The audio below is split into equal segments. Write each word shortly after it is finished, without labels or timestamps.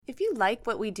like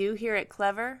what we do here at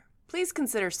Clever, please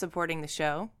consider supporting the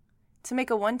show. To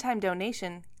make a one-time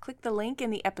donation, click the link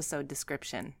in the episode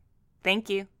description. Thank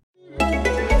you.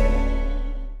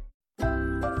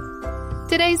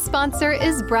 Today's sponsor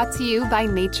is brought to you by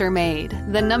Nature Made,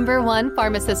 the #1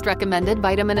 pharmacist-recommended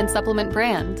vitamin and supplement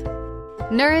brand.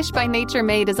 Nourish by Nature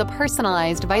Made is a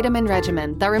personalized vitamin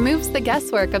regimen that removes the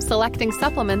guesswork of selecting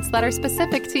supplements that are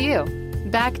specific to you.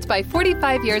 Backed by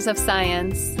 45 years of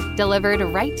science, delivered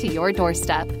right to your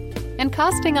doorstep, and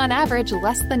costing on average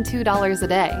less than $2 a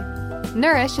day.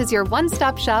 Nourish is your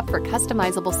one-stop shop for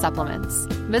customizable supplements.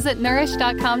 Visit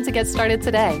nourish.com to get started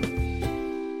today.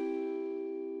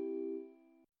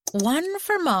 One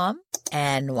for Mom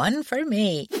and one for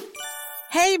me.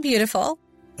 Hey, beautiful.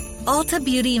 Ulta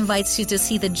Beauty invites you to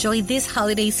see the joy this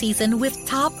holiday season with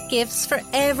top gifts for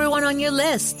everyone on your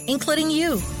list, including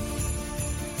you.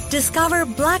 Discover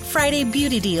Black Friday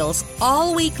beauty deals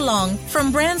all week long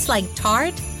from brands like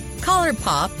Tarte,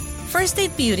 ColourPop, First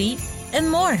Aid Beauty,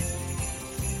 and more.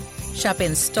 Shop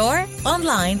in store,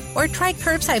 online, or try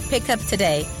curbside pickup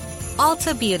today.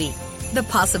 Ulta Beauty. The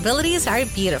possibilities are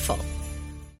beautiful.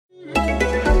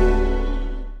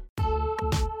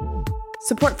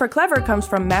 Support for Clever comes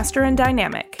from Master and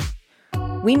Dynamic.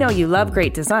 We know you love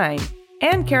great design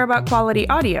and care about quality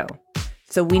audio,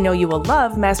 so we know you will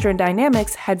love Master and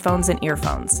Dynamic's headphones and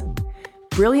earphones.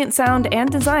 Brilliant sound and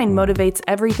design motivates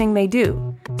everything they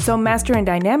do, so Master and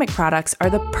Dynamic products are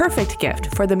the perfect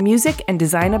gift for the music and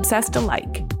design obsessed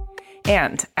alike.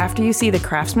 And after you see the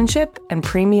craftsmanship and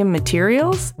premium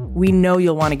materials, we know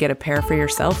you'll want to get a pair for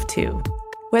yourself too.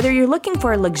 Whether you're looking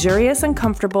for luxurious and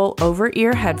comfortable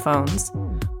over-ear headphones,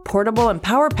 portable and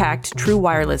power-packed true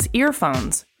wireless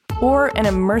earphones, or an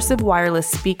immersive wireless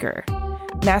speaker,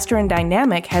 Master and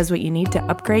Dynamic has what you need to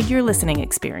upgrade your listening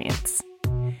experience.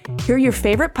 Hear your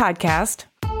favorite podcast,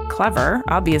 Clever,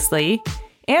 obviously,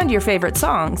 and your favorite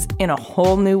songs in a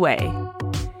whole new way.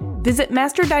 Visit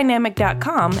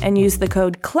masterdynamic.com and use the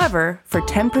code CLEVER for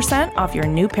 10% off your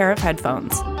new pair of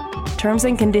headphones. Terms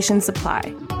and conditions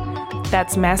apply.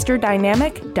 That's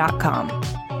masterdynamic.com.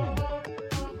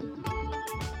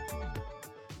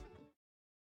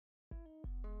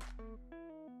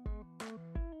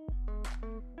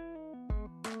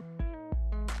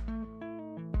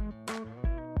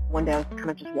 One day I was kind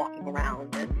of just walking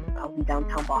around, and I was in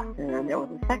downtown Boston, and there was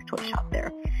a sex toy shop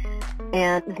there.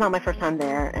 And it's not my first time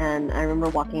there, and I remember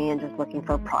walking in just looking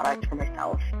for a product for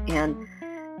myself. And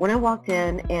when I walked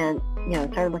in and,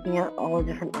 started looking at all the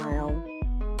different aisles,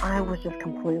 I was just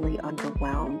completely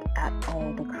underwhelmed at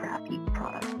all the crappy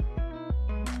products.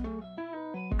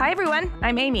 Hi everyone,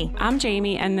 I'm Amy. I'm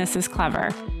Jamie, and this is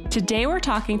Clever. Today we're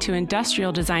talking to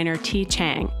industrial designer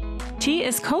Chang. T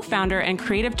is co-founder and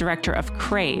creative director of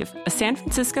Crave, a San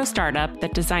Francisco startup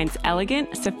that designs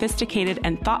elegant, sophisticated,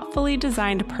 and thoughtfully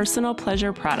designed personal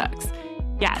pleasure products.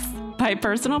 Yes, by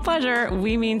personal pleasure,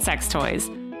 we mean sex toys.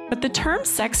 But the term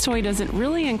sex toy doesn't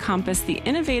really encompass the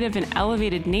innovative and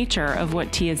elevated nature of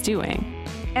what T is doing.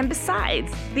 And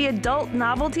besides, the adult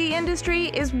novelty industry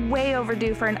is way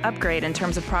overdue for an upgrade in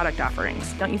terms of product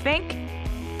offerings, don't you think?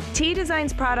 T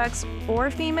designs products for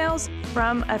females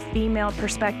from a female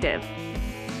perspective.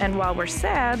 And while we're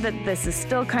sad that this is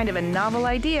still kind of a novel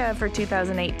idea for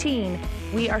 2018,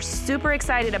 we are super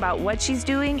excited about what she's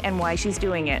doing and why she's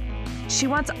doing it. She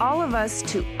wants all of us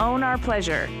to own our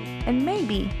pleasure, and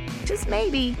maybe, just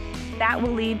maybe, that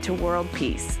will lead to world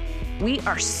peace. We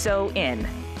are so in.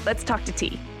 Let's talk to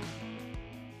T.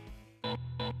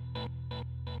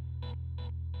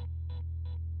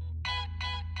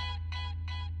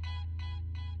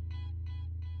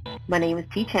 My name is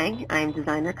T. Chang. I'm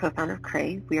designer, co-founder of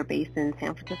Crave. We are based in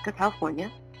San Francisco,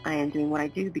 California. I am doing what I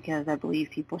do because I believe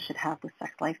people should have the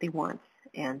sex life they want,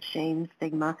 and shame,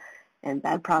 stigma, and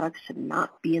bad products should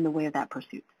not be in the way of that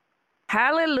pursuit.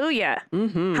 Hallelujah.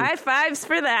 Mm-hmm. High fives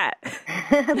for that.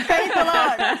 Praise the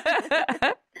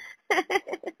Lord.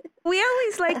 We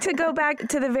always like to go back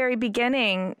to the very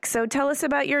beginning. So tell us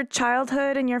about your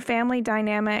childhood and your family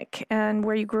dynamic and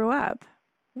where you grew up.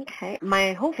 Okay.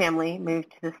 My whole family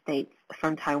moved to the States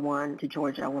from Taiwan to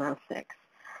Georgia when I was 6.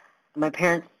 My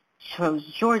parents chose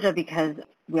Georgia because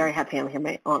we already had family here.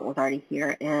 My aunt was already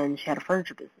here, and she had a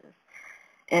furniture business.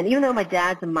 And even though my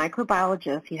dad's a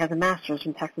microbiologist, he has a master's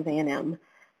from Texas A&M,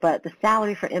 but the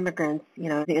salary for immigrants, in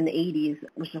the 80s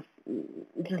was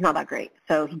just not that great.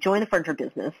 So he joined the furniture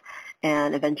business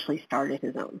and eventually started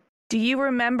his own. Do you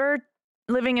remember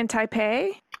living in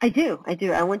Taipei? I do.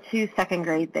 I went to second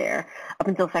grade there, up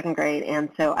until second grade, and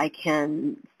so I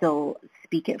can still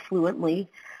speak it fluently,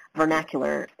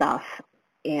 vernacular stuff,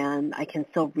 and I can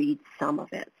still read some of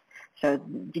it. So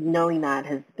knowing that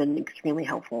has been extremely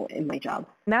helpful in my job.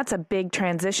 And that's a big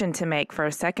transition to make for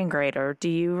a second grader. Do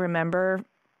you remember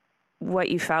what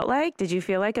you felt like? Did you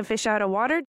feel like a fish out of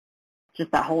water?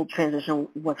 Just that whole transition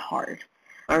was hard.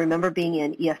 I remember being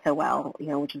in ESOL,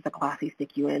 which is the class they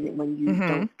stick you in when you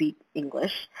don't speak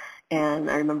English. And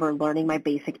I remember learning my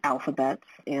basic alphabets.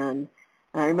 And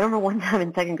I remember one time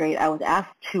in second grade, I was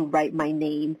asked to write my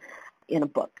name in a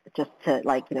book, just to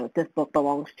this book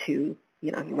belongs to,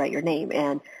 you write your name.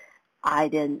 And I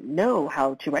didn't know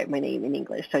how to write my name in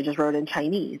English, so I just wrote in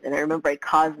Chinese. And I remember it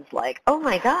caused this oh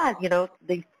my God,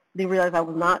 they realized I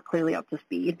was not clearly up to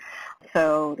speed.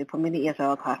 So they put me in the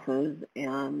ESL classes,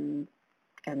 and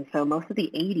so most of the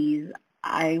 80s,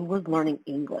 I was learning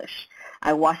English.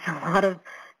 I watched a lot of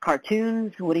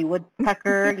cartoons, Woody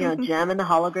Woodpecker, Jem and the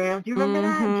Holograms. Do you remember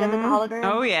that? Jem and the Holograms?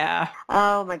 Oh, yeah.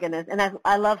 Oh, my goodness. And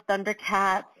I love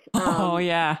Thundercats. Oh,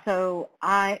 yeah. So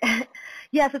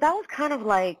so that was kind of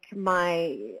like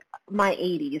my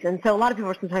 80s. And so a lot of people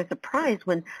were sometimes surprised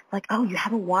when, oh, you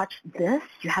haven't watched this?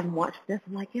 You haven't watched this?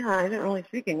 I'm like, yeah, I didn't really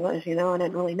speak English, I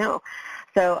didn't really know.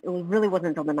 So it really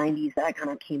wasn't until the 90s that I kind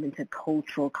of came into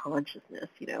cultural consciousness,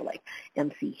 like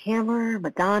MC Hammer,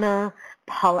 Madonna,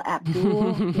 Paula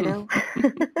Abdul,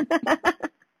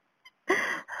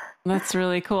 That's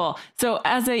really cool. So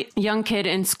as a young kid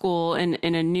in school in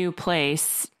a new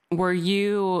place, were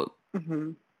you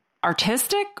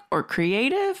artistic or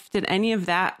creative? Did any of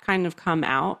that kind of come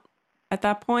out at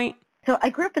that point? So I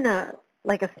grew up in a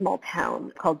small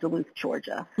town called Duluth,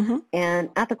 Georgia. And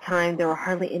at the time, there were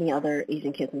hardly any other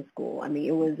Asian kids in school. I mean,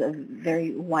 it was a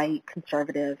very white,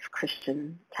 conservative,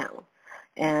 Christian town.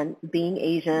 And being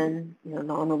Asian,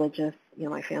 non-religious,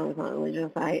 my family's not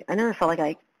religious, I never felt like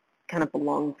I kind of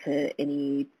belonged to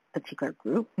any particular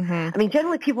group. I mean,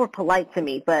 generally people were polite to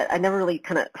me, but I never really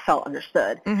kind of felt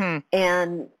understood.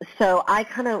 And so I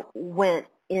kind of went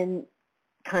in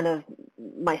kind of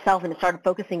myself and started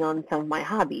focusing on some of my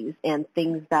hobbies and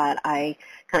things that I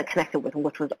kind of connected with,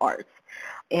 which was arts.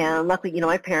 And luckily,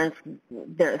 my parents,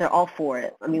 they're all for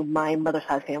it. I mean, my mother's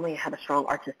side family had a strong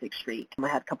artistic streak. I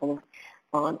had a couple of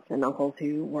aunts and uncles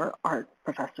who were art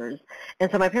professors. And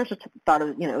so my parents just thought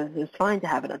it was fine to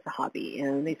have it as a hobby,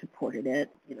 and they supported it,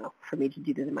 for me to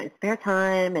do this in my spare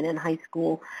time and in high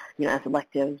school, as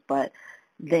electives, but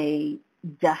they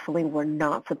definitely were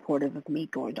not supportive of me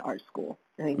going to art school.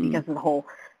 I mean, because of the whole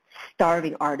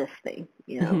starving artist thing,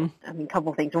 I mean, a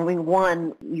couple of things.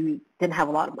 One, we didn't have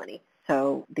a lot of money,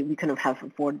 so we couldn't have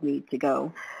afforded me to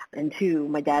go. And two,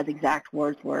 my dad's exact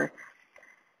words were,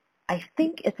 I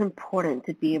think it's important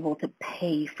to be able to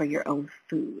pay for your own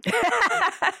food.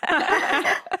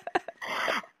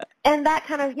 And that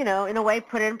kind of, in a way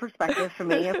put it in perspective for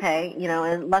me, okay,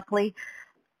 and luckily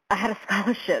I had a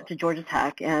scholarship to Georgia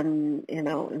Tech, and,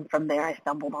 and from there I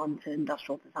stumbled onto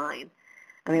industrial design.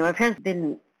 I mean, my parents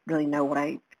didn't really know what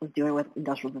I was doing with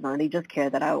industrial design. They just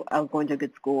cared that I was going to a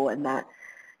good school and that,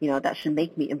 that should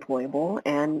make me employable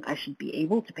and I should be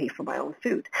able to pay for my own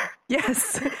food.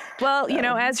 Yes. Well,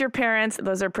 as your parents,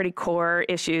 those are pretty core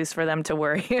issues for them to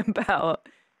worry about.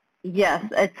 Yes,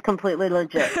 it's completely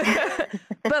legit.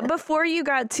 But before you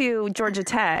got to Georgia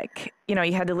Tech, you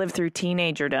had to live through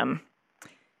teenagerdom.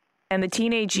 And the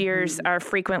teenage years are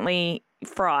frequently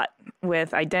fraught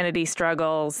with identity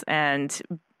struggles and,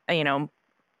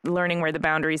 learning where the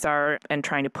boundaries are and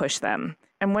trying to push them.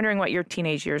 I'm wondering what your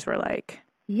teenage years were like.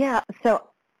 Yeah, so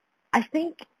I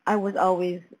think I was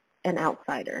always an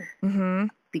outsider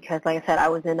because, like I said, I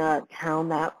was in a town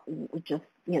that just,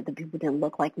 the people didn't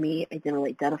look like me. I didn't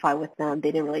really identify with them.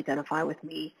 They didn't really identify with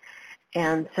me.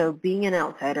 And so being an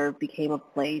outsider became a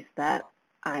place that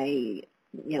I,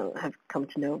 have come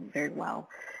to know very well.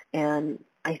 And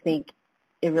I think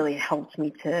it really helped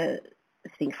me to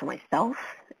think for myself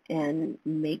and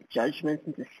make judgments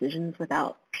and decisions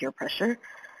without peer pressure.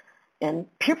 And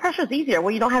peer pressure is easier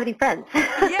when you don't have any friends.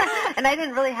 Yeah. And I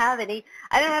didn't have any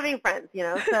friends,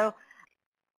 so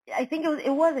I think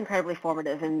it was incredibly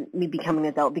formative in me becoming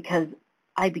an adult because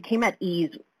I became at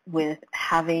ease with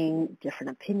having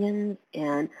different opinions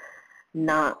and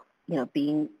not,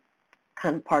 being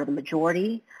kind of part of the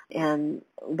majority and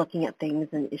looking at things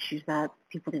and issues that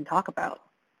people didn't talk about.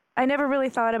 I never really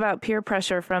thought about peer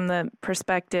pressure from the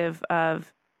perspective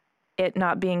of it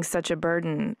not being such a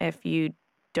burden if you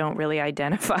don't really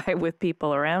identify with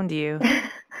people around you.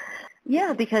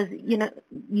 Yeah, because,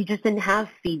 you just didn't have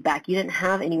feedback. You didn't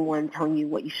have anyone telling you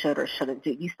what you should or shouldn't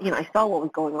do. I saw what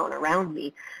was going on around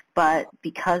me, but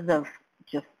because of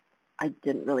just I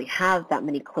didn't really have that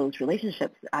many close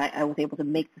relationships, I was able to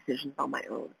make decisions on my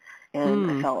own.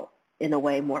 And I felt, in a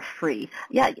way, more free.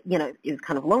 Yeah, it was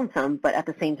kind of lonesome, but at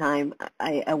the same time,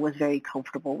 I was very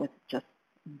comfortable with just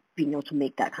being able to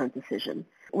make that kind of decision.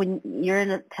 When you're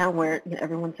in a town where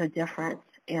everyone's so different,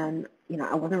 and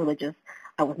I wasn't religious,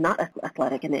 I was not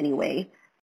athletic in any way.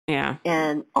 Yeah.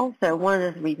 And also, one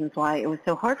of the reasons why it was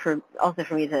so hard for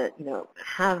me to,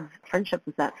 have friendships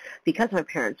was that because my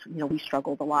parents, we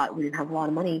struggled a lot. We didn't have a lot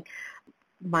of money.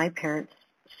 My parents'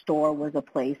 store was a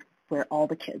place where all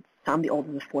the kids, so I'm the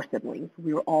oldest of 4 siblings,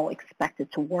 we were all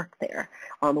expected to work there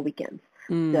on the weekends.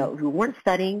 So if we weren't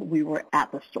studying, we were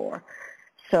at the store.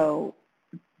 So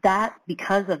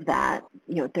because of that,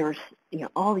 there's,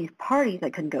 all these parties I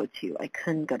couldn't go to. I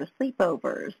couldn't go to sleeps.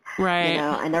 Right.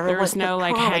 I never there went was to no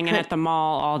like prom. hanging at the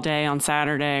mall all day on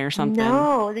Saturday or something.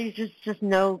 No, there's just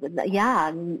no,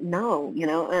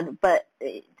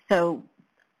 so,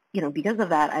 because of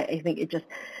that, I think it just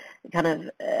kind of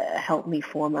helped me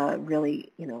form a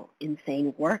really,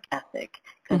 insane work ethic,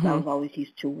 because I was always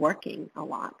used to working a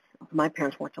lot. My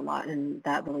parents worked a lot, and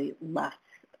that really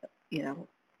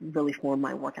really formed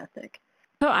my work ethic.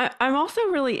 So I'm also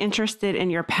really interested in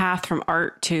your path from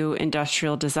art to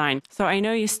industrial design. So I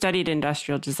know you studied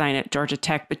industrial design at Georgia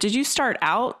Tech, but did you start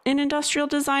out in industrial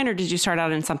design, or did you start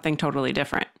out in something totally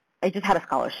different? I just had a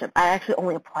scholarship. I actually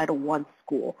only applied to one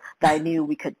school that I knew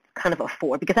we could kind of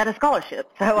afford because I had a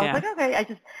scholarship. So I was like,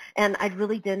 okay, and I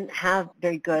really didn't have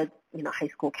very good, high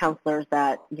school counselors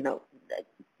that,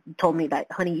 told me that,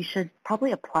 honey, you should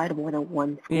probably apply to more than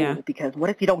one school because what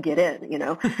if you don't get in,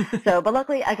 So, but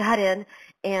luckily I got in,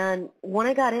 and when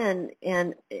I got in,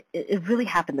 and it really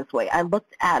happened this way. I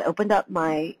opened up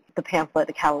the pamphlet,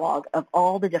 the catalog of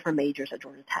all the different majors at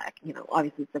Georgia Tech.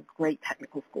 Obviously it's a great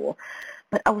technical school,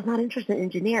 but I was not interested in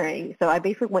engineering. So I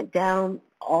basically went down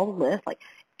all the list, like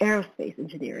aerospace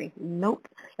engineering, nope.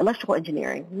 Electrical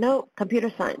engineering, nope.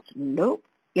 Computer science, nope.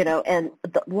 And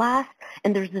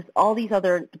there's all these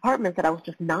other departments that I was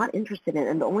just not interested in,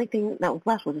 and the only thing that was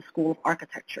left was a school of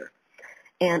architecture.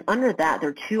 And under that, there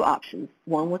are 2 options.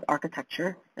 One was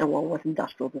architecture, and one was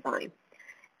industrial design.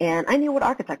 And I knew what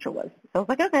architecture was. So I was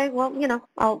like, okay, well,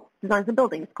 I'll design some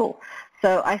buildings. Cool.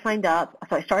 So I signed up.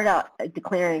 So I started out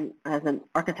declaring as an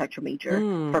architecture major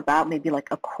for about maybe like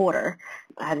a quarter.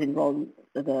 I had enrolled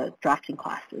in the drafting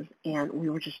classes, and we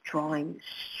were just drawing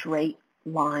straight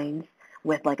lines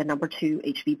with like a number 2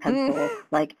 HB pencil,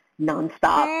 like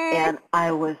nonstop. And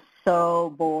I was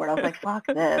so bored. I was like, fuck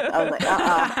this. I was like,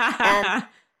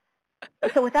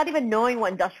 And so without even knowing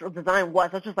what industrial design was,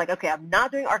 I was just like, okay, I'm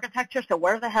not doing architecture, so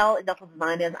where the hell industrial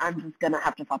design is, I'm just going to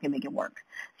have to fucking make it work.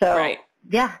 So,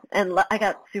 yeah, and I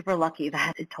got super lucky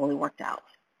that it totally worked out.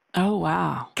 Oh,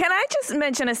 wow. Can I just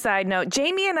mention a side note?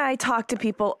 Jamie and I talk to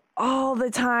people all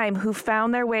the time who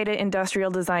found their way to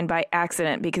industrial design by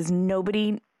accident because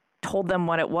nobody told them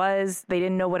what it was. They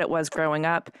didn't know what it was growing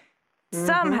up.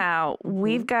 Somehow,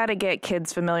 we've got to get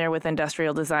kids familiar with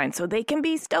industrial design so they can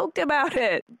be stoked about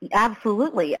it.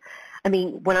 Absolutely. I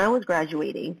mean, when I was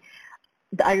graduating,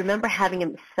 I remember having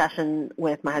a session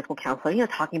with my high school counselor,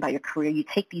 talking about your career. You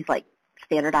take these, like,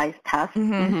 standardized tests,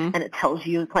 and it tells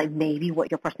you, like, maybe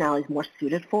what your personality is more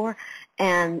suited for.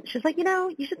 And she's like,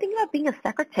 you should think about being a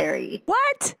secretary.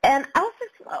 What? And I was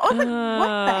like, what the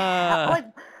hell? Like,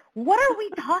 what are we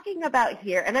talking about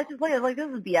here? And I just like, this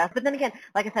is BS. But then again,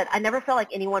 like I said, I never felt like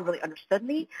anyone really understood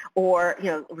me or,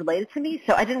 related to me.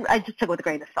 So I just took it with a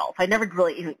grain of salt. I never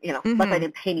really even, like I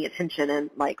didn't pay any attention and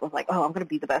was like, oh, I'm going to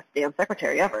be the best damn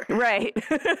secretary ever. Right.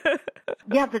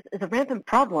 Yeah, there's a rampant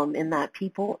problem in that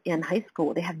people in high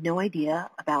school, they have no idea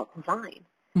about design.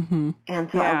 And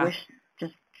so I wish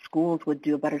just schools would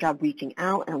do a better job reaching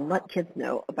out and let kids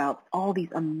know about all these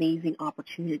amazing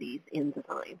opportunities in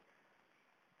design.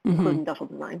 Including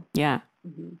industrial design. Yeah,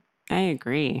 I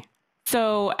agree.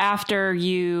 So after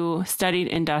you studied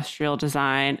industrial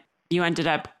design, you ended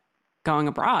up going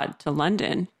abroad to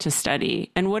London to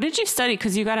study. And what did you study?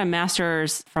 Because you got a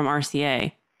master's from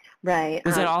RCA. Right.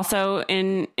 Was it also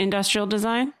in industrial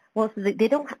design? Well, so they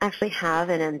don't actually have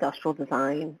an industrial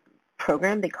design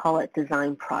program. They call it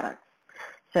design products.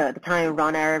 So at the time,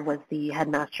 Ron Arad was the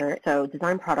headmaster. So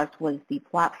design products was the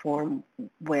platform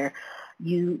where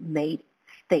you made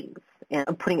things, and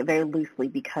I'm putting it very loosely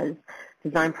because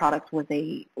design products was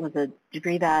a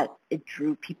degree that it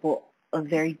drew people of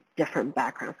very different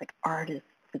backgrounds, like artists,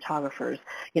 photographers,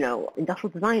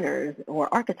 industrial designers or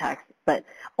architects. But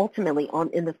ultimately,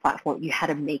 in this platform, you had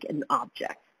to make an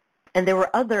object. And there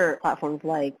were other platforms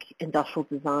like industrial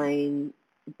design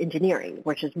engineering,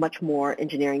 which is much more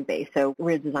engineering based. So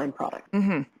we're a design product.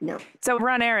 So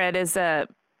Ron Arad is a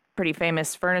pretty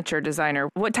famous furniture designer.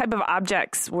 What type of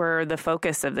objects were the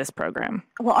focus of this program?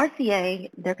 Well, RCA,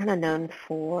 they're kind of known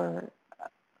for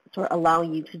sort of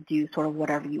allowing you to do sort of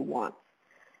whatever you want.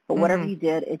 But whatever you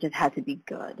did, it just had to be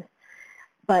good.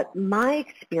 But my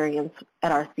experience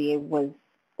at RCA was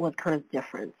kind of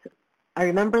different. I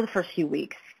remember the first few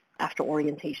weeks after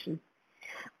orientation,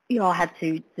 we all had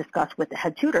to discuss with the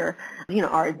head tutor,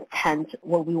 our intent,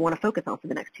 what we want to focus on for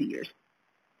the next 2 years.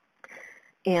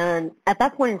 And at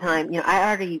that point in time,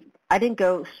 I didn't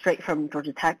go straight from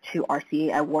Georgia Tech to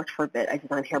RCA. I worked for a bit. I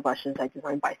designed hairbrushes. I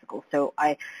designed bicycles. So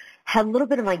I had a little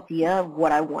bit of an idea of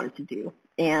what I wanted to do,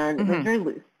 and it was very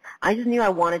loose. I just knew I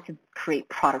wanted to create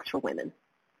products for women.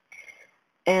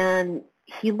 And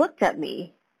he looked at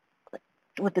me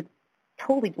with a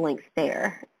totally blank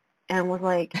stare and was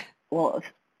like, well,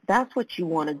 if that's what you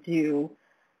want to do,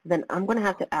 then I'm going to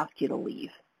have to ask you to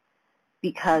leave,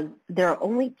 because there are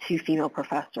only 2 female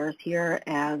professors here,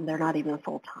 and they're not even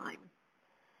full-time.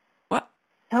 What?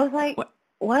 So I was like,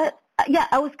 what? Yeah,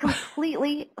 I was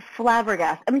completely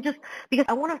flabbergasted. I mean, just because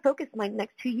I want to focus my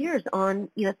next 2 years on,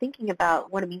 thinking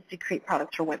about what it means to create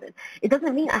products for women. It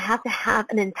doesn't mean I have to have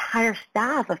an entire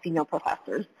staff of female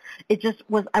professors. It just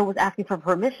was, I was asking for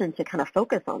permission to kind of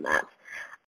focus on that.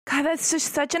 God, that's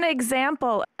just such an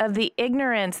example of the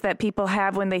ignorance that people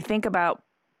have when they think about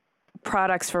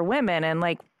products for women and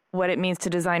like what it means to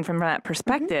design from that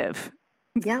perspective.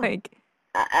 Yeah.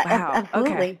 Wow.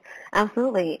 Absolutely. Okay.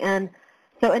 Absolutely. And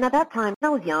at that time, I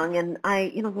was young, and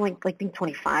I, like being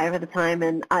 25 at the time,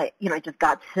 and I just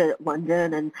got to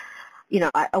London, and,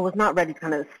 I was not ready to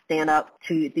kind of stand up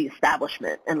to the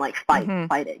establishment and like fight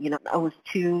it. I was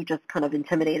too just kind of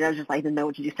intimidated. I was just like, I didn't know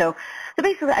what to do. So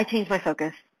basically I changed my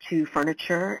focus to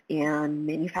furniture and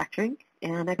manufacturing,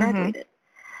 and I graduated.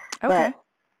 Okay.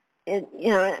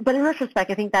 But in retrospect,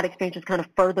 I think that experience just kind of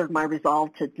furthered my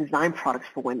resolve to design products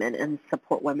for women and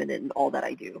support women in all that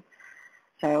I do.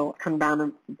 So kind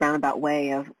of roundabout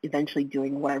way of eventually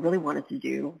doing what I really wanted to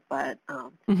do, but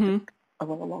took a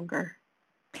little longer.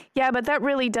 Yeah, but that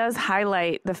really does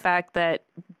highlight the fact that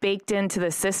baked into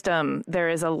the system, there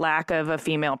is a lack of a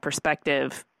female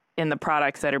perspective in the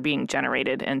products that are being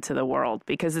generated into the world,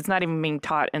 because it's not even being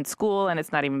taught in school, and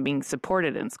it's not even being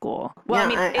supported in school. Well,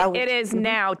 yeah, it is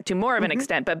now to more of an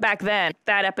extent, but back then,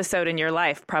 that episode in your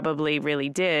life probably really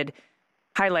did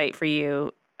highlight for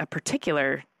you a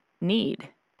particular need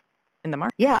in the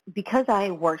market. Yeah, because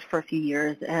I worked for a few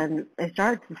years, and I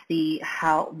started to see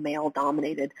how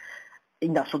male-dominated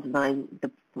industrial design,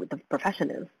 the profession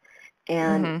is.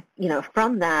 And,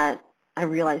 from that, I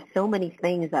realized so many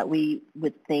things that we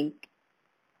would think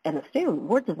and assume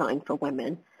were designed for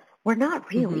women were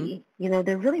not really.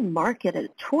 They're really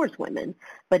marketed towards women,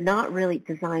 but not really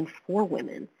designed for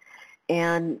women.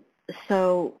 And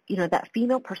so, that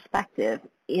female perspective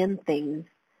in things,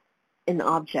 in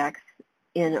objects,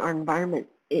 in our environment,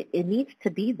 it needs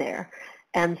to be there.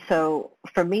 And so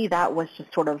for me, that was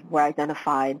just sort of where I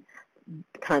identified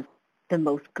kind of the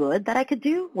most good that I could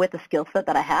do with the skill set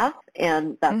that I have.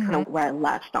 And that's kind of where I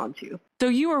latched onto. So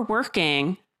you were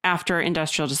working after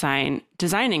industrial design,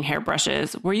 designing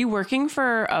hairbrushes. Were you working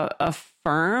for a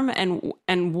firm?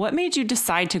 And what made you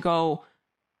decide to go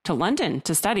to London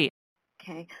to study?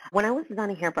 Okay. When I was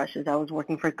designing hairbrushes, I was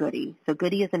working for Goody. So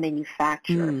Goody is a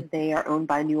manufacturer. They are owned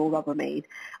by Newell Rubbermaid,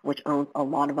 which owns a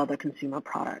lot of other consumer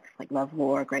products like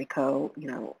Lovelore, Graco,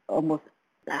 almost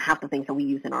half the things that we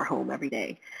use in our home every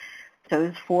day. So it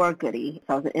was for Goody.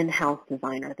 So I was an in-house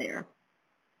designer there.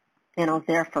 And I was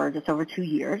there for just over 2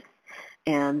 years.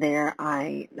 And there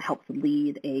I helped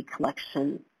lead a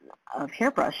collection of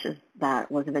hairbrushes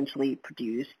that was eventually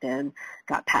produced and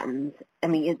got patents. I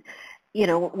mean,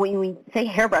 when we say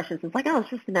hairbrushes, it's like, oh, it's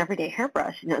just an everyday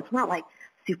hairbrush. It's not like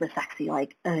super sexy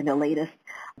like the latest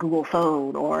Google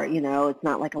phone, or, it's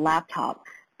not like a laptop.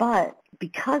 But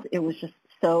because it was just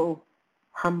so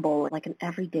humble, like an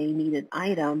everyday needed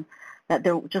item, that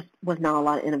there just was not a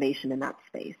lot of innovation in that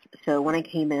space. So when I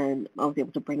came in, I was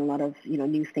able to bring a lot of,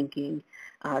 new thinking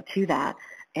to that,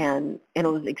 and it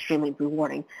was extremely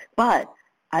rewarding. But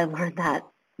I learned that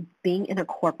being in a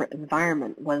corporate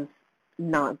environment was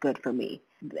not good for me.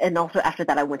 And also after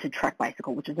that, I went to Trek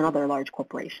Bicycle, which is another large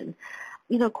corporation.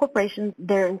 Corporations,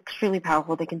 they're extremely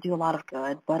powerful. They can do a lot of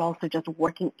good, but also just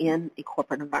working in a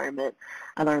corporate environment,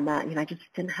 I learned that, I just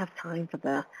didn't have time for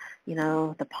the,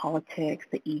 the politics,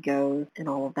 the egos, and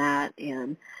all of that.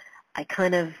 And I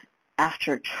kind of,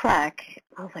 after Trek,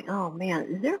 I was like, oh man,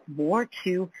 is there more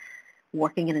to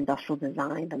working in industrial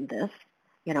design than this?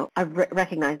 I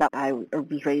recognize that I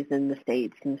was raised in the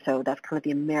States, and so that's kind of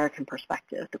the American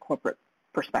perspective, the corporate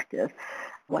perspective,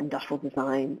 what industrial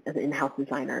design as an in-house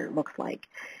designer looks like.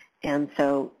 And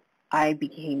so I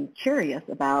became curious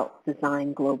about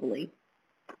design globally.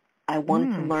 I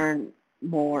wanted to learn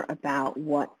more about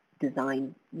what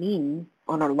design means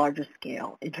on a larger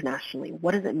scale internationally.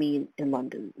 What does it mean in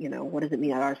London? What does it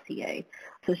mean at RCA?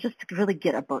 So it's just to really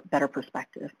get a better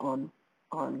perspective on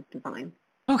design.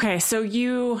 Okay, so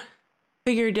you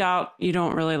figured out you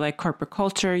don't really like corporate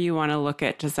culture. You want to look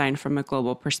at design from a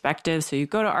global perspective. So you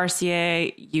go to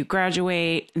RCA, you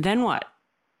graduate, then what?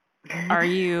 Are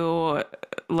you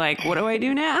like, what do I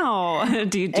do now?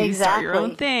 Do you start your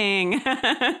own thing?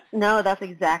 No, that's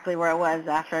exactly where I was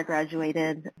after I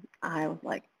graduated. I was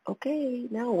like, okay,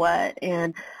 now what?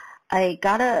 And I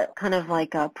got a kind of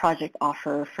like a project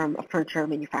offer from a furniture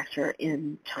manufacturer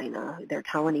in China. They're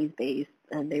Taiwanese based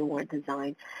and they wanted to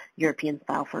design European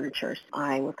style furniture. So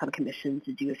I was kind of commissioned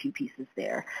to do a few pieces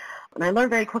there. And I learned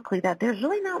very quickly that there's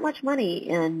really not much money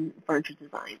in furniture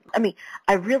design. I mean,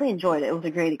 I really enjoyed it. It was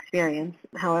a great experience.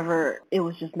 However, it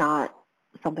was just not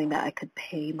something that I could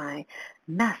pay my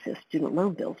massive student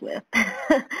loan bills with.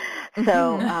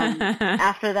 So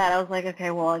after that, I was like,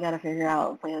 okay, well, I got to figure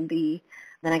out plan B.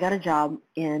 Then I got a job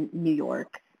in New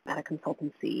York at a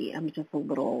consultancy. I'm just a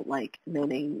little like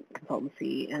no-name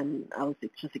consultancy, and I was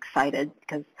just excited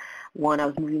because one, I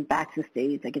was moving back to the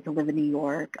States. I get to live in New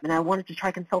York, and I wanted to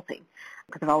try consulting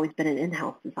because I've always been an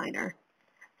in-house designer.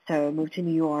 So I moved to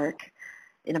New York.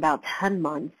 In about 10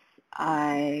 months,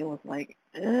 I was like,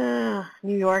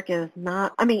 New York is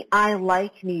not, I mean, I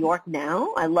like New York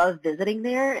now. I love visiting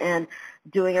there and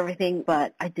doing everything,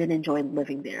 but I didn't enjoy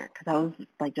living there because I was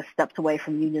like just steps away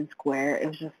from Union Square. It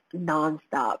was just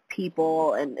nonstop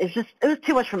people, and it was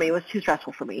too much for me. It was too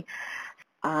stressful for me.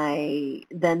 I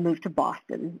then moved to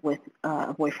Boston with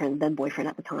a boyfriend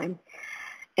at the time,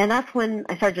 and that's when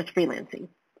I started just freelancing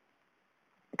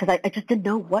because I just didn't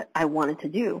know what I wanted to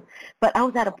do. But I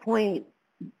was at a point,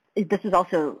 this is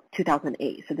also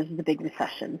 2008, so this is a big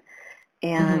recession.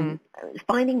 And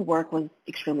finding work was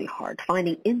extremely hard.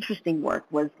 Finding interesting work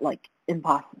was like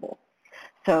impossible.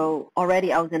 So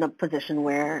already I was in a position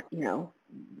where,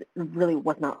 really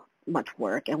was not much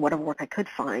work. And whatever work I could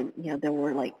find, they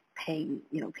were like paying,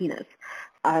 peanuts.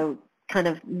 I kind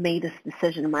of made this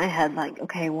decision in my head like,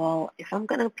 okay, well, if I'm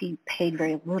going to be paid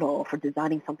very little for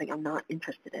designing something I'm not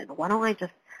interested in, why don't I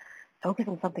just focus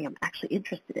on something I'm actually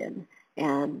interested in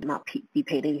and not be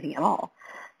paid anything at all?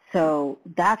 So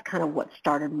that's kind of what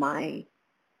started my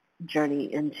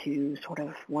journey into sort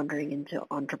of wandering into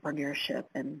entrepreneurship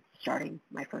and starting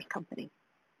my first company.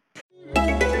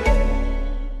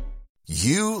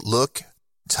 You look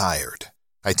tired.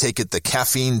 I take it the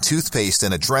caffeine, toothpaste,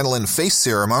 and adrenaline face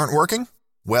serum aren't working?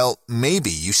 Well, maybe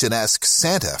you should ask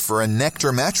Santa for a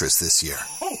Nectar mattress this year.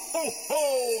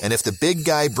 And if the big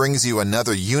guy brings you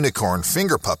another unicorn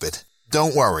finger puppet,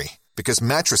 don't worry, because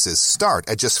mattresses start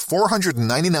at just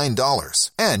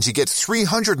 $499, and you get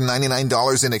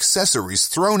 $399 in accessories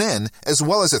thrown in, as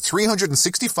well as a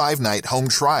 365-night home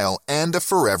trial and a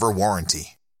forever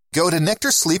warranty. Go to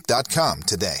NectarSleep.com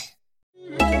today.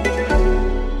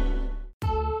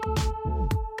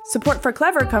 Support for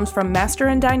Clever comes from Master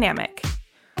and Dynamic.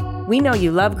 We know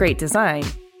you love great design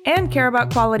and care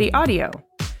about quality audio,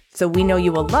 so we know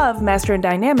you will love Master and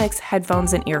Dynamic's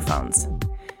headphones and earphones.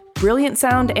 Brilliant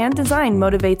sound and design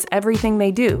motivates everything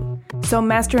they do, so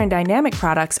Master and Dynamic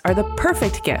products are the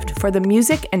perfect gift for the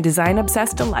music and design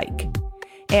obsessed alike.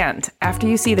 And after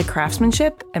you see the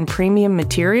craftsmanship and premium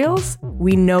materials,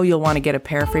 we know you'll want to get a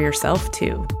pair for yourself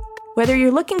too. Whether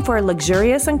you're looking for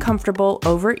luxurious and comfortable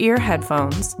over-ear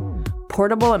headphones,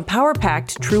 portable and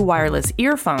power-packed true wireless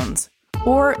earphones,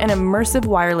 or an immersive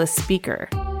wireless speaker,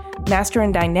 Master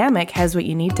and Dynamic has what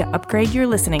you need to upgrade your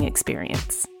listening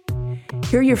experience.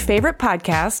 Hear your favorite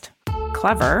podcast,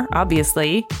 Clever,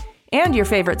 obviously, and your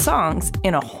favorite songs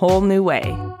in a whole new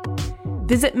way.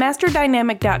 Visit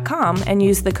masterdynamic.com and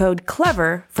use the code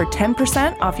CLEVER for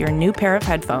 10% off your new pair of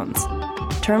headphones.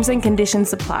 Terms and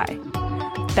conditions apply.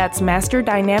 That's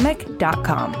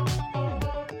masterdynamic.com.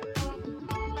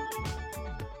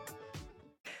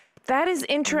 That is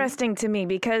interesting to me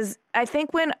because I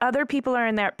think when other people are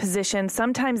in that position,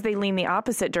 sometimes they lean the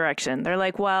opposite direction. They're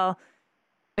like, well,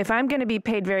 if I'm going to be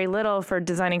paid very little for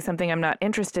designing something I'm not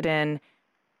interested in,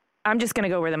 I'm just going to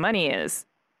go where the money is.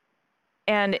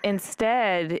 And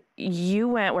instead, you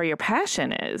went where your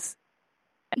passion is.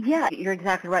 Yeah, you're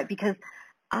exactly right. Because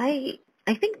I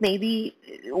think maybe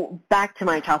back to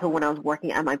my childhood when I was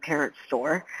working at my parents'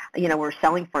 store, we're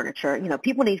selling furniture.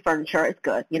 People need furniture. It's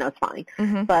good. It's fine.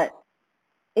 Mm-hmm. But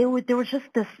there was just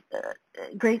this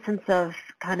great sense of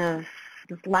kind of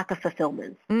this lack of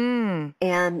fulfillment.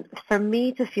 And for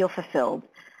me to feel fulfilled,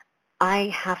 I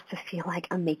have to feel like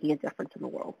I'm making a difference in the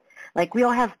world. Like, we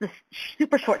all have this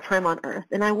super short time on Earth,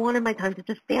 and I wanted my time to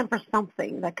just stand for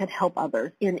something that could help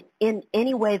others in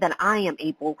any way that I am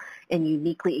able and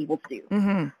uniquely able to do.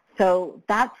 Mm-hmm. So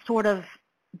that's sort of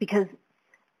because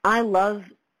I love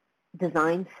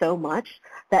design so much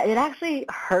that it actually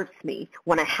hurts me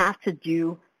when I have to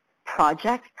do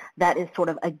projects that is sort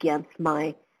of against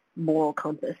my moral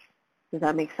compass. Does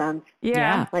that make sense?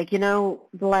 Yeah. Like, it's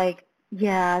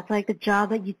like the job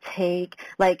that you take,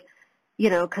 like,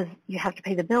 because you have to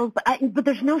pay the bills. But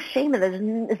there's no shame in it.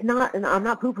 It's not, and I'm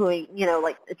not poo-pooing,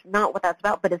 like, it's not what that's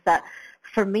about. But it's that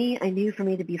for me, I knew for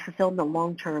me to be fulfilled in the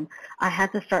long term, I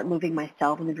had to start moving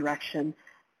myself in the direction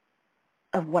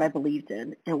of what I believed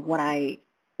in and what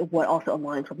also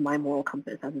aligns with my moral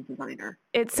compass as a designer.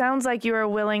 It sounds like you are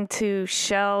willing to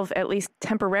shelve, at least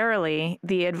temporarily,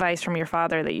 the advice from your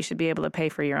father that you should be able to pay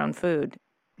for your own food.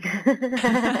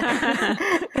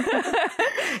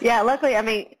 Yeah, luckily, I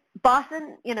mean,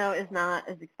 Boston, is not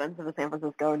as expensive as San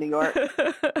Francisco or New York.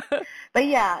 But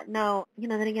yeah, no,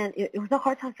 then again, it was a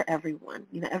hard time for everyone.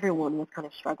 Everyone was kind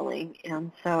of struggling.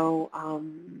 And so,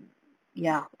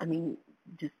 yeah, I mean,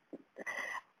 just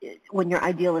when you're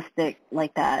idealistic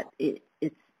like that,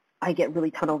 I get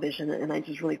really tunnel vision, and I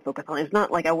just really focus on it. It's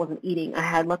not like I wasn't eating. I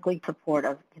had luckily support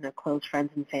of close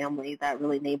friends and family that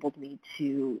really enabled me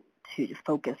to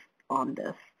focus on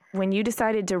this. When you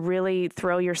decided to really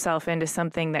throw yourself into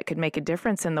something that could make a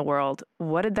difference in the world,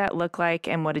 what did that look like,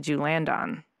 and what did you land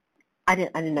on? I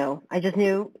didn't know. I just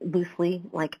knew loosely,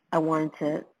 like, I wanted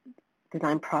to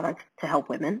design products to help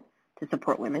women, to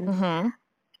support women. Mm-hmm.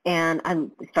 And I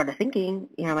started thinking,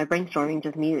 my brainstorming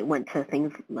just immediately went to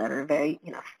things that are very,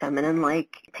 feminine,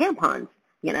 like tampons,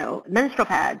 menstrual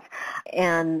pads.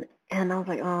 And I was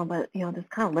like, oh, but, this is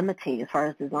kind of limiting as far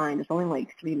as design. There's only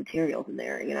like 3 materials in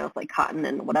there, it's like cotton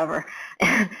and whatever.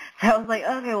 And so I was like,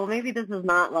 okay, well, maybe this is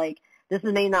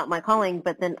maybe not my calling.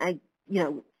 But then I,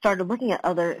 started looking at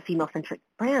other female-centric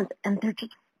brands, and there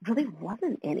just really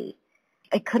wasn't any.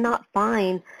 I could not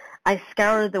find, I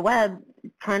scoured the web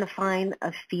trying to find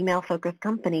a female-focused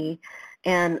company,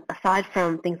 and aside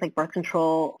from things like birth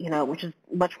control, which is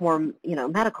much more,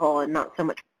 medical and not so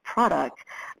much product,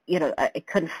 I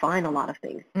couldn't find a lot of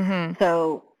things. Mm-hmm.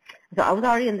 So I was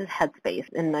already in this headspace,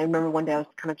 and I remember one day I was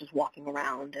kind of just walking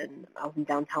around, and I was in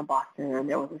downtown Boston, and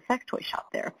there was a sex toy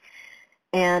shop there.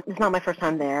 And it's not my first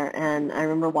time there, and I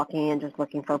remember walking in just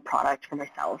looking for a product for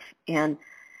myself. And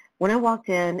when I walked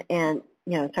in and,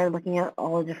 started looking at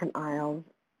all the different aisles,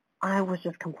 I was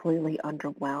just completely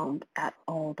underwhelmed at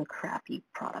all the crappy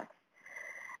products.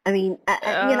 I mean,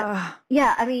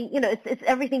 it's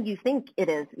everything you think it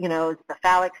is. It's the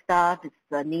phallic stuff, it's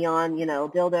the neon,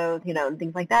 dildos, and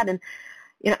things like that. And,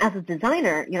 as a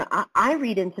designer, I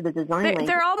read into the design language.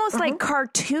 They're almost like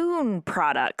cartoon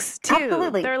products, too.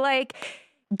 Absolutely. They're like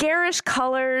garish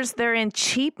colors. They're in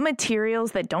cheap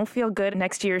materials that don't feel good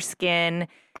next to your skin.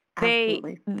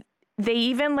 Absolutely. They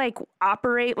even like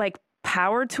operate like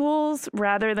power tools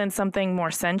rather than something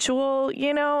more sensual.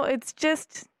 It's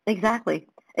just... Exactly.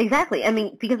 I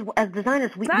mean, because as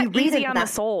designers, we read easy into on that.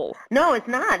 the soul. No, it's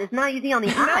not. It's not easy on the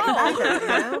eyes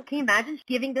either. Can you imagine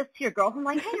giving this to your girlfriend,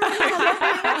 like, hey,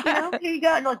 here you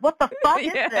go, and like, what the fuck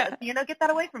is this? Get that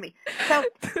away from me. So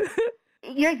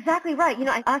you're exactly right.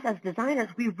 Us as designers,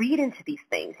 we read into these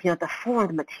things. The form,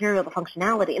 the material, the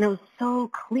functionality, and it was so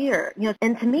clear.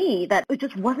 And to me, that it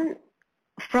just wasn't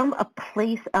from a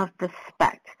place of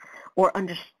respect or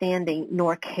understanding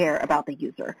nor care about the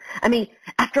user. I mean,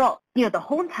 after all, the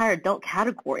whole entire adult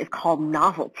category is called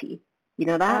novelty. You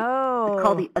know that? Oh. It's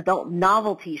called the adult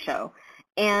novelty show.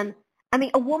 And, I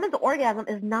mean, a woman's orgasm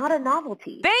is not a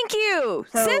novelty. Thank you,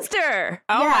 sister.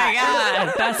 Oh, my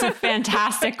God. That's a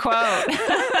fantastic quote.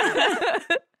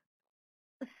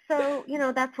 So,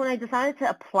 that's when I decided to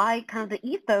apply kind of the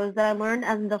ethos that I learned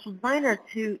as an industrial designer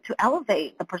to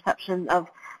elevate the perception of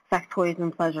sex toys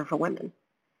and pleasure for women.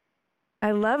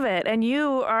 I love it. And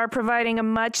you are providing a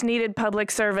much needed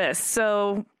public service.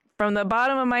 So from the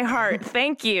bottom of my heart,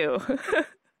 thank you.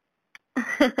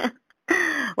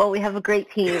 Well, we have a great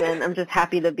team, and I'm just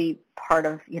happy to be part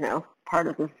of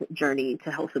this journey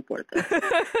to help support this.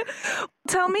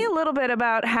 Tell me a little bit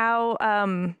about how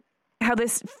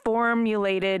this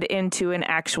formulated into an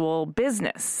actual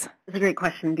business. It's a great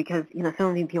question because, so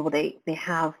many people, they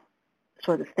have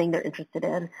sort of this thing they're interested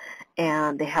in,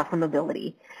 and they have some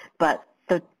ability, but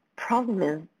the problem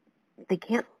is they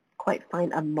can't quite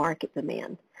find a market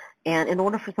demand. And in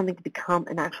order for something to become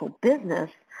an actual business,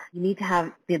 you need to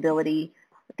have the ability,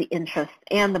 the interest,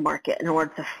 and the market in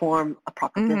order to form a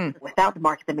proper business. Without the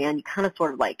market demand, you kind of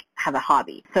sort of like have a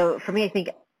hobby. So for me, I think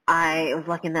I was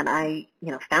lucky that I,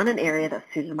 found an area that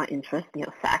suited my interest.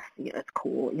 Sax, it's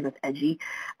cool, it's edgy.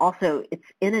 Also, it's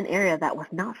in an area that was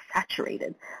not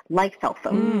saturated, like cell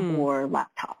phones or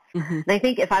laptops. And I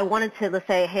think if I wanted to, let's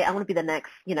say, hey, I want to be the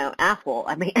next, Apple,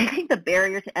 I think the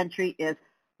barrier to entry is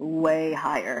way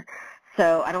higher.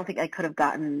 So I don't think I could have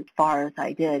gotten far as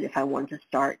I did if I wanted to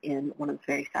start in one of those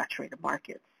very saturated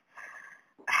markets.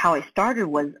 How I started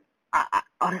was,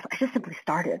 honestly, I just simply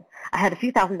started. I had a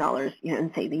few $1,000s,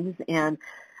 in savings, and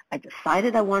I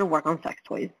decided I wanted to work on sex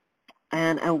toys.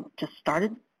 And I just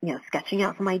started, sketching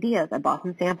out some ideas. I bought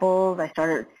some samples. I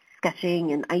started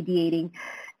sketching and ideating,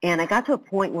 and I got to a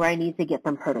point where I needed to get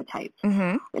them prototyped.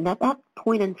 And at that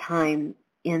point in time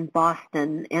in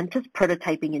Boston, and just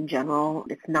prototyping in general,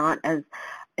 it's not as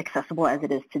accessible as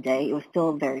it is today. It was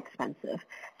still very expensive.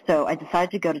 So I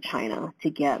decided to go to China to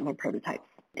get my prototypes.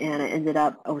 And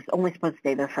I was only supposed to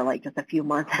stay there for just a few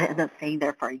months. I ended up staying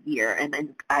there for a year, and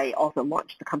then I also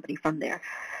launched the company from there.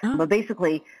 But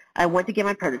basically, I went to get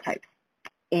my prototypes,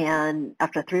 and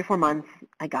after 3 or 4 months,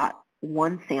 I got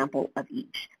one sample of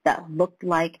each that looked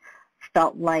like,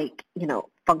 felt like,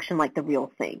 functioned like the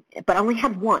real thing. But I only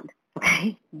had one,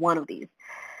 one of these.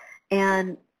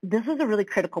 And this was a really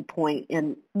critical point.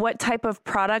 What type of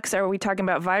products? Are we talking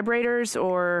about vibrators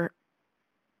or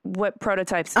what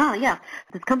prototypes? Oh, yeah.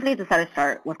 This company decided to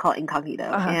start what's called Incognito,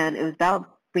 and it was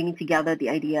about bringing together the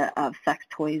idea of sex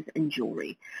toys and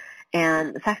jewelry.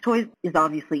 And sex toys is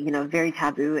obviously, very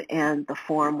taboo, and the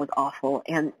form was awful.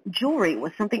 And jewelry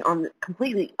was something on the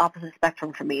completely opposite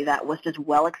spectrum for me that was just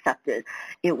well accepted.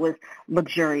 It was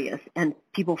luxurious, and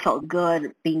people felt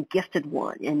good being gifted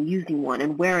one and using one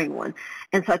and wearing one.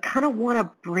 And so I kind of want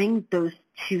to bring those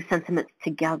two sentiments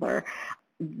together.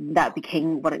 That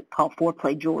became what I call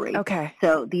foreplay jewelry. Okay.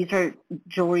 So these are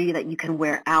jewelry that you can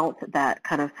wear out that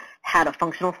kind of had a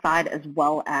functional side as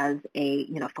well as a,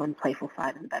 fun, playful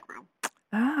side in the bedroom.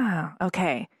 Ah,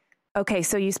 okay. Okay,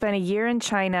 so you spent a year in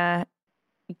China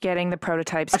getting the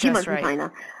prototypes a few months right. in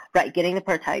China. Right, getting the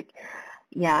prototype.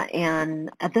 Yeah,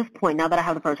 and at this point, now that I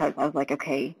have the prototypes, I was like,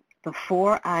 okay,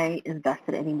 before I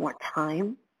invested any more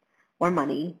time or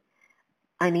money,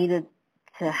 I needed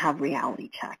to have reality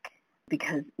check.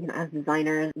 Because, as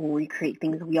designers, when we create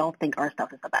things, we all think our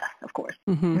stuff is the best, of course.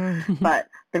 But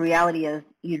the reality is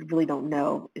you really don't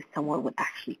know if someone would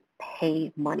actually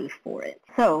pay money for it.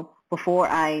 So before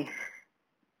I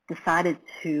decided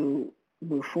to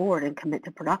move forward and commit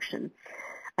to production,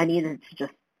 I needed to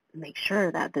just make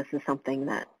sure that this is something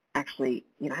that actually,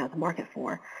 has a market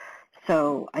for.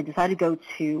 So I decided to go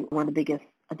to one of the biggest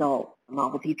adult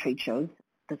novelty trade shows.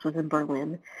 This was in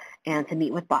Berlin, and to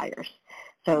meet with buyers.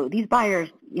 So these buyers,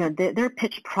 they're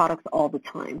pitched products all the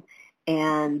time,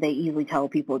 and they easily tell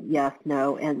people yes,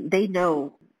 no, and they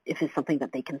know if it's something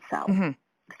that they can sell.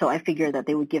 So I figured that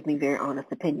they would give me very honest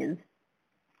opinions.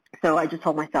 So I just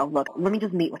told myself, look, let me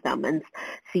just meet with them and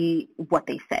see what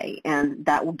they say, and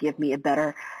that will give me a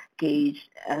better gauge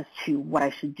as to what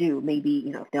I should do. Maybe,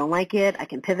 if they don't like it, I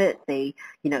can pivot. They,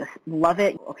 love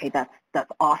it. Okay,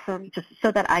 that's awesome, just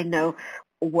so that I know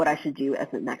what I should do as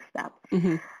the next step.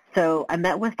 So I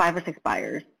met with 5 or 6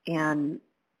 buyers, and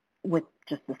with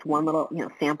just this one little,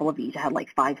 sample of each. I had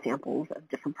 5 samples of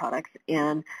different products,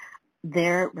 and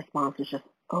their response was just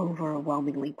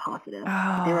overwhelmingly positive.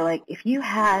 They were like, if you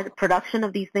had production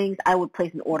of these things, I would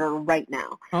place an order right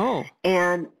now.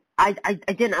 And I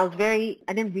didn't.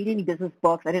 I didn't read any business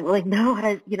books. I didn't really know how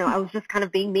to, I was just kind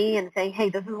of being me and saying,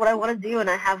 hey, this is what I want to do, and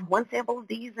I have one sample of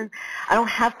these, and I don't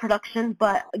have production,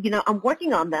 but, I'm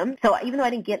working on them. So even though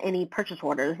I didn't get any purchase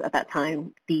orders at that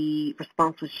time, the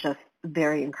response was just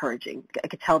very encouraging. I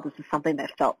could tell this is something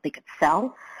that I felt they could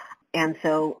sell, and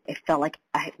so it felt like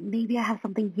maybe I have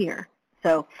something here.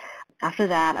 So after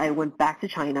that, I went back to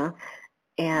China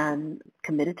and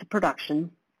committed to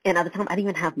production. And at the time, I didn't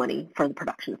even have money for the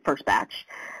production, first batch.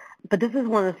 But this is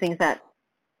one of the things that,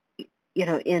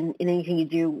 in anything you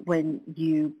do, when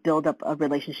you build up a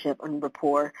relationship and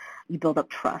rapport, you build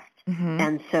up trust.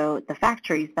 And so the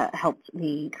factories that helped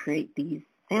me create these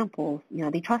samples,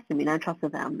 they trusted me and I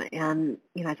trusted them. And,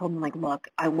 I told them, look,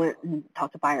 I went and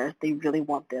talked to buyers. They really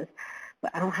want this,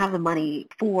 but I don't have the money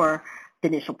for the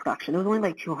initial production. It was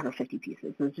only 250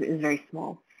 pieces. It was very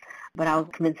small. But I was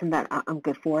convinced that I'm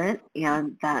good for it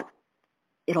and that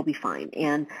it'll be fine.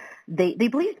 And they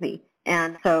believed me.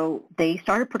 And so they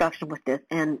started production with this.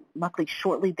 And luckily,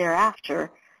 shortly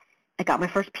thereafter, I got my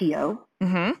first PO.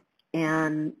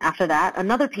 And after that,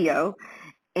 another PO.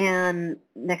 And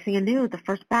next thing I knew, the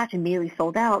first batch immediately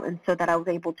sold out. And so that I was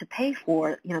able to pay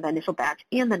for, the initial batch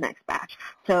and the next batch.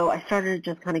 So I started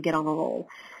to just kind of get on a roll.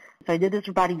 So I did this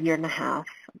for about a year and a half.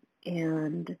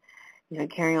 And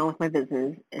carrying on with my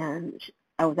business, and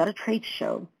I was at a trade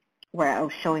show where I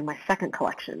was showing my second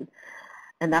collection,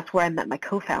 and that's where I met my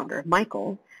co-founder,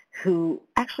 Michael, who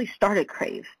actually started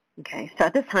Crave. Okay, so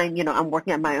at this time, I'm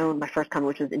working at my first company,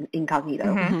 which was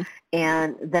incognito,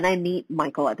 and then I meet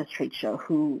Michael at this trade show,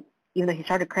 who, even though he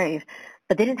started Crave,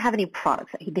 but they didn't have any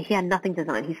products. He had nothing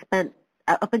designed. He spent,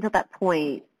 up until that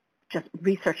point, just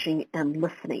researching and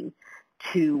listening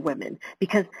to women,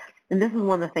 and this is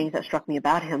one of the things that struck me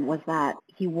about him, was that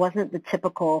he wasn't the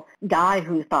typical guy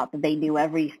who thought that they knew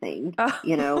everything,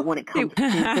 when it comes to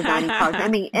designing products. I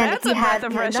mean, and he had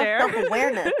enough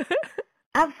self-awareness.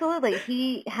 Absolutely.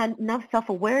 He had enough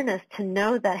self-awareness to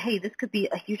know that, hey, this could be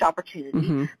a huge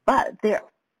opportunity, but there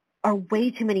are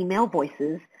way too many male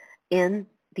voices in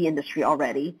the industry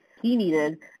already. He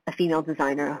needed a female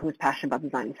designer who was passionate about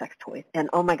designing sex toys. And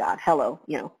oh my God, hello,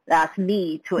 that's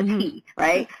me to a T,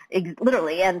 right?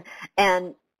 Literally.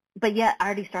 But yet I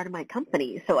already started my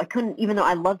company. So I couldn't, even though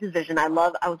I loved his vision,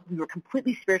 we were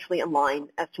completely spiritually aligned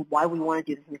as to why we wanted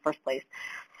to do this in the first place.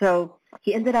 So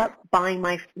he ended up buying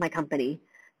my company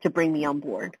to bring me on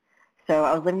board. So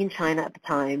I was living in China at the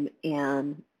time,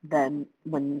 and then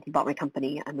when he bought my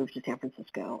company, I moved to San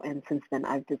Francisco. And since then,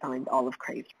 I've designed all of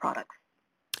Crave's products.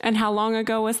 And how long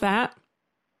ago was that?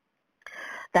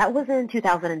 That was in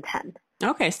 2010.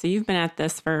 Okay, so you've been at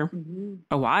this for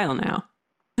a while now.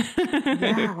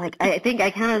 Yeah, I think I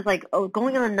kind of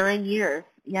going on 9 years.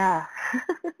 Yeah.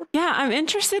 Yeah, I'm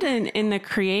interested in the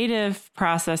creative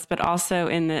process, but also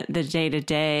in the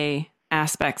day-to-day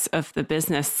aspects of the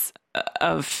business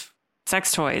of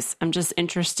sex toys. I'm just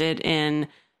interested in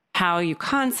how you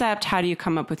concept, how do you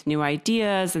come up with new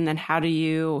ideas, and then how do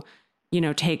you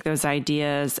take those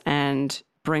ideas and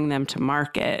bring them to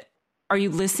market. Are you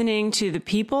listening to the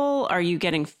people? Are you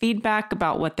getting feedback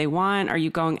about what they want? Are you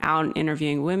going out and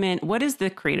interviewing women? What is the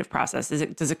creative process?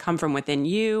 Does it come from within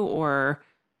you, or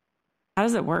how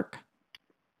does it work?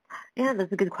 Yeah,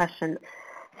 that's a good question.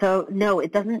 So no,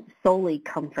 it doesn't solely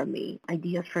come from me.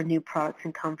 Ideas for new products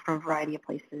can come from a variety of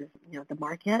places. The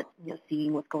market,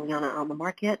 seeing what's going on the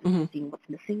market, seeing what's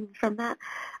missing from that.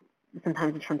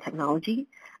 Sometimes it's from technology,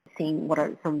 seeing what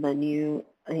are some of the new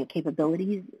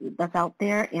capabilities that's out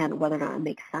there and whether or not it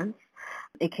makes sense.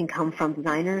 It can come from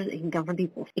designers. It can come from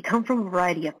people. It comes from a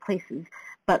variety of places.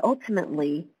 But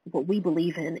ultimately, what we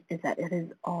believe in is that it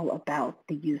is all about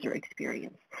the user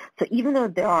experience. So even though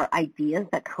there are ideas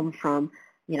that come from,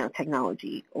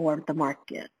 technology or the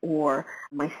market or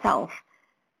myself,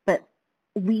 but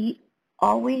we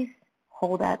always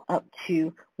hold that up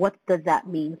to what does that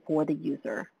mean for the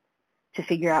user, to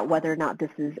figure out whether or not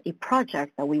this is a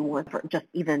project that we want to just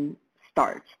even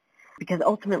start. Because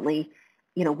ultimately,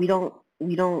 we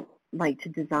don't like to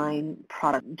design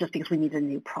product just because we need a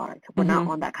new product. We're not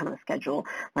on that kind of a schedule.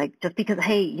 Just because,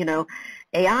 hey,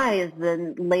 AI is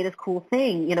the latest cool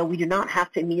thing, we do not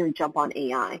have to immediately jump on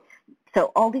AI. So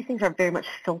all these things are very much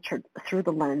filtered through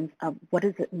the lens of what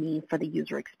does it mean for the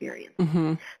user experience.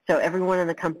 So everyone in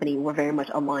the company, we're very much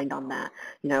aligned on that.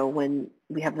 When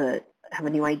we have a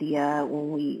new idea,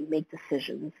 when we make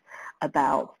decisions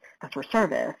about customer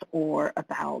service or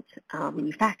about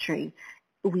manufacturing,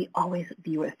 we always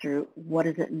view it through what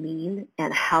does it mean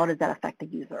and how does that affect the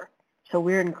user. So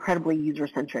we're an incredibly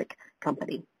user-centric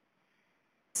company.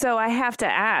 So I have to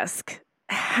ask,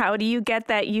 how do you get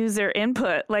that user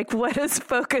input? What does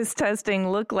focus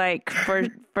testing look like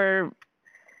for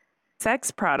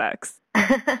sex products?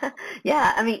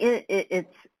 Yeah, I mean, it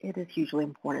is hugely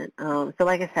important. So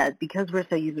like I said, because we're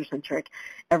so user-centric,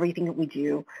 everything that we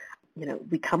do,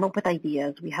 we come up with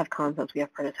ideas, we have concepts, we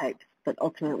have prototypes, but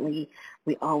ultimately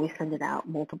we always send it out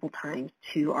multiple times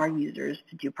to our users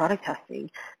to do product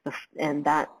testing, and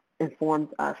that informs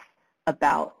us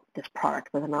about this product,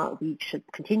 whether or not we should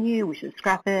continue, we should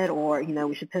scrap it, or,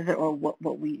 we should pivot, or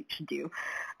what we should do.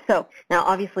 So now,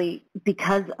 obviously,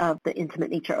 because of the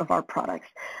intimate nature of our products,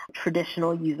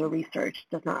 traditional user research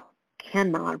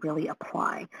cannot really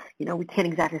apply. We can't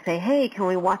exactly say, hey, can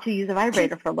we watch you use a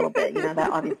vibrator for a little bit?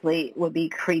 That obviously would be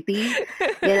creepy,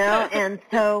 and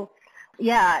so,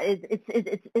 yeah,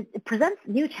 it presents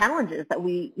new challenges that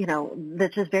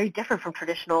that's just very different from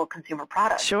traditional consumer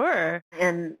products. Sure.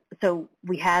 And so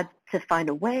we had to find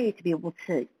a way to be able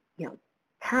to,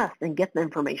 test and get the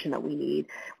information that we need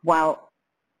while,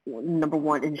 number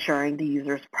one, ensuring the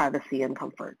user's privacy and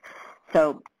comfort.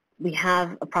 So we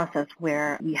have a process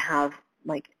where we have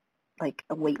like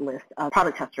a wait list of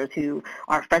product testers who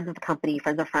are friends of the company,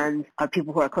 friends of friends,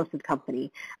 people who are close to the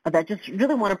company that just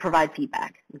really want to provide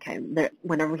feedback. Okay,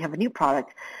 whenever we have a new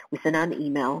product, we send out an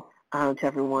email to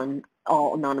everyone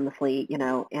all anonymously,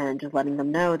 and just letting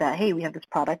them know that, hey, we have this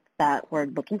product that we're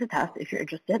looking to test. If you're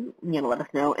interested, let us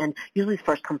know. And usually it's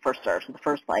first come, first serve. So the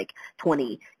first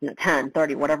 20, 10,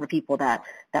 30, whatever people that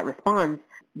responds,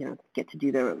 get to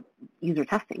do their user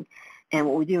testing. And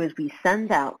what we do is we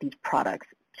send out these products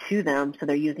to them so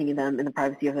they're using them in the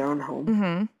privacy of their own home.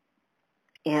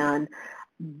 Mm-hmm. And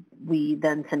we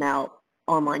then send out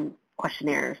online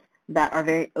questionnaires that are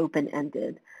very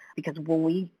open-ended, because when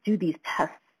we do these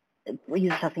tests,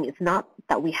 user testing, it's not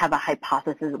that we have a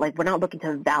hypothesis, we're not looking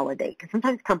to validate, because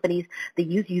sometimes companies, they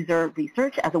use user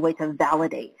research as a way to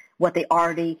validate what they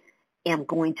already am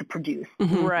going to produce.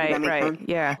 Mm-hmm. Right, Does that make sense?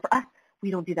 Yeah. For us, we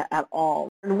don't do that at all.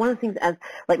 And one of the things, as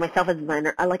myself as a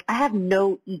designer, I have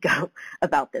no ego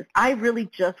about this. I really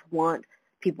just want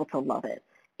people to love it,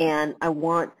 and I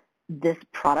want this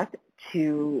product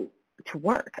to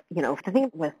work. The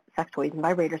thing with sex toys and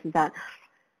vibrators is that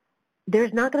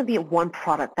there's not going to be one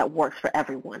product that works for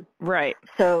everyone. Right.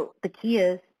 So the key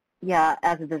is,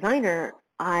 as a designer,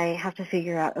 I have to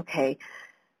figure out, okay,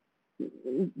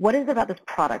 what is it about this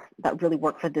product that really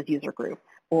works for this user group?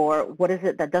 Or what is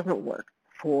it that doesn't work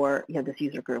for this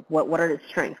user group? What are its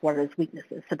strengths? What are its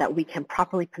weaknesses? So that we can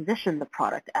properly position the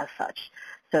product as such,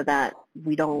 so that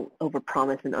we don't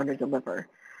overpromise and underdeliver.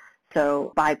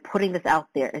 So by putting this out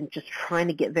there and just trying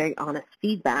to get very honest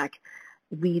feedback,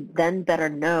 we then better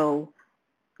know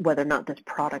whether or not this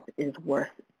product is worth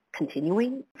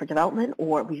continuing for development,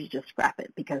 or we should just scrap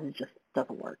it because it just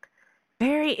doesn't work.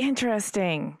 Very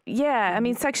interesting. Yeah, I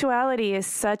mean, sexuality is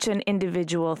such an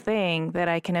individual thing that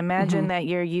I can imagine that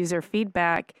your user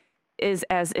feedback is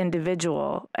as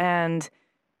individual. And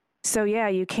so,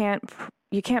 you can't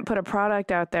put a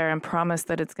product out there and promise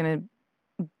that it's going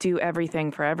to do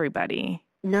everything for everybody.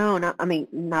 No, not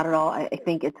at all. I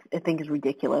think it's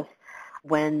ridiculous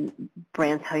when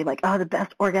brands tell you the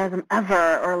best orgasm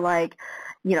ever, or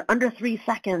under 3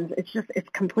 seconds. It's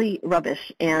complete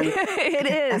rubbish. And it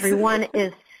is. Everyone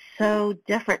is so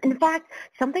different. In fact,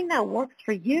 something that works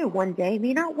for you one day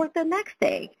may not work the next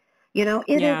day. It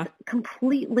is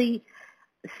completely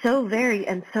so varied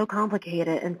and so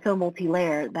complicated and so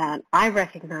multi-layered that I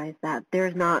recognize that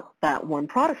there's not that one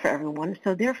product for everyone.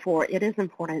 So therefore, it is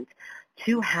important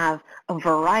to have a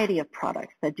variety of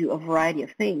products that do a variety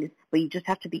of things, but you just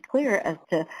have to be clear as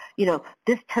to,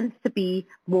 this tends to be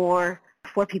more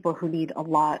for people who need a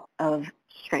lot of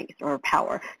strength or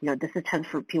power. This is tends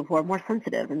for people who are more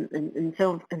sensitive and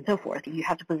so forth. You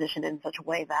have to position it in such a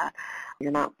way that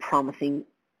you're not promising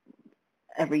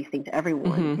everything to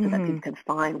everyone, so that people can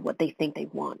find what they think they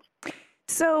want.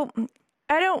 So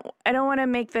I don't want to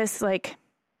make this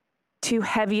too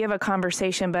heavy of a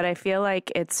conversation, but I feel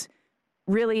like it's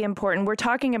really important. We're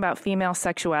talking about female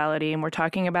sexuality, and we're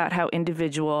talking about how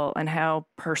individual and how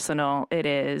personal it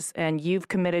is. And you've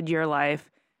committed your life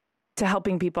to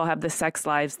helping people have the sex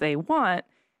lives they want.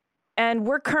 And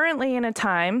we're currently in a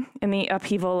time in the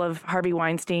upheaval of Harvey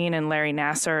Weinstein and Larry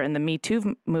Nassar and the Me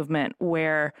Too movement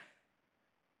where,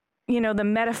 the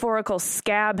metaphorical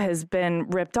scab has been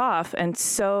ripped off. And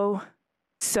so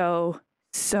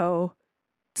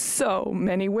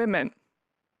many women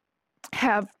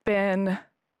have been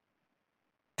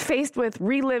faced with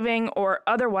reliving or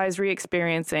otherwise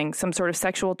re-experiencing some sort of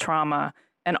sexual trauma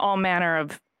and all manner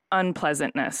of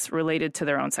unpleasantness related to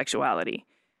their own sexuality.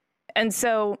 And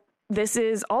so this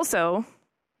is also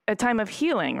a time of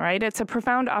healing, right? It's a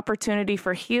profound opportunity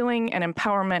for healing and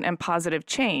empowerment and positive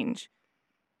change.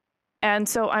 And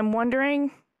so I'm wondering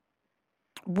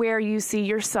where you see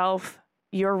yourself,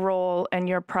 your role, and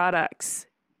your products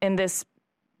in this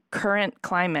current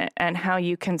climate, and how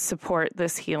you can support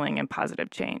this healing and positive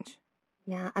change.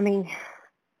 Yeah,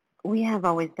 we have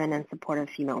always been in support of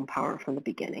female empowerment from the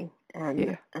beginning,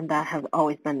 and that has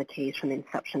always been the case from the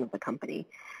inception of the company.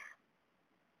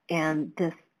 And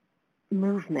this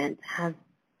movement has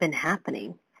been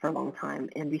happening for a long time,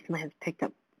 and recently has picked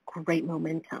up great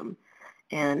momentum,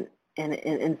 and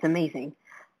it's amazing.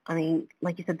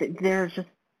 Like you said, there's just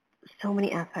so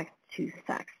many aspects to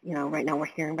sex. Right now we're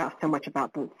hearing about so much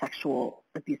about the sexual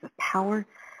abuse of power,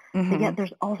 but yet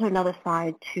there's also another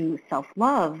side to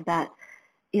self-love that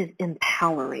is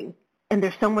empowering. And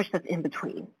there's so much that's in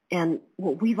between. And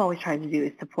what we've always tried to do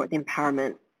is support the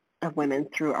empowerment of women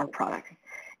through our products,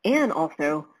 and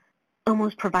also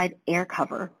almost provide air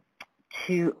cover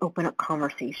to open up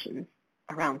conversations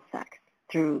around sex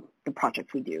through the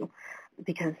projects we do.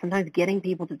 Because sometimes getting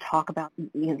people to talk about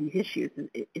these issues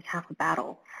is half the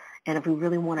battle. And if we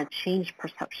really want to change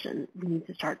perception, we need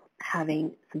to start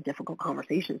having some difficult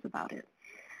conversations about it.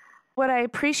 What I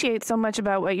appreciate so much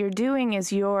about what you're doing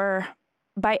is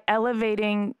by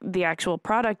elevating the actual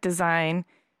product design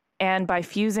And by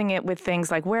fusing it with things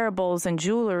like wearables and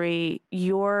jewelry,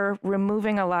 you're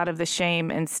removing a lot of the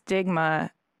shame and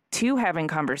stigma to having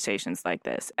conversations like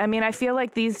this. I mean, I feel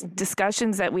like these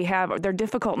discussions that we have, they're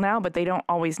difficult now, but they don't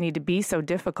always need to be so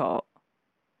difficult.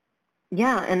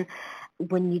 Yeah, and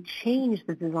when you change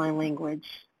the design language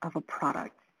of a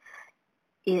product,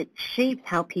 it shapes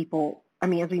how people, I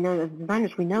mean, as we know, as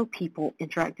designers, we know people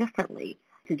interact differently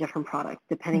to different products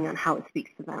depending on how it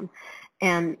speaks to them.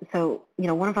 And so,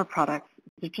 one of our products,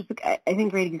 which is, I think,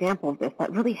 a great example of this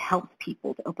that really helps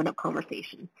people to open up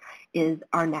conversation, is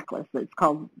our necklace. It's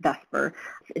called Vesper.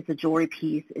 It's a jewelry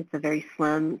piece. It's a very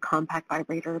slim, compact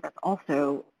vibrator that's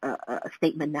also a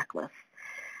statement necklace.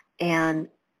 And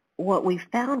what we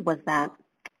found was that,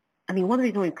 one of the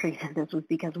reasons we created this was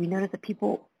because we noticed that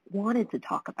people wanted to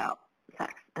talk about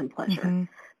sex and pleasure,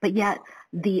 but yet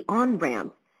the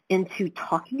on-ramp into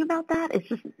talking about that is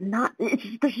just not,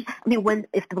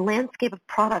 if the landscape of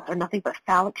products are nothing but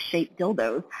phallic-shaped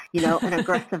dildos, and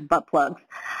aggressive butt plugs,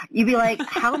 you'd be like,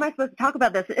 how am I supposed to talk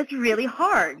about this? It's really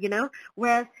hard,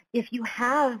 Whereas if you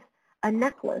have a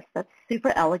necklace that's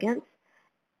super elegant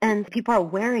and people are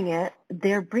wearing it,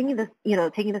 they're bringing this,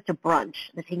 taking this to brunch,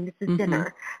 they're taking this to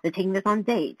dinner, they're taking this on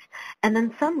dates. And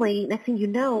then suddenly, next thing you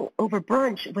know, over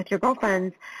brunch with your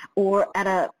girlfriends or at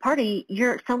a party,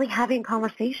 you're suddenly having a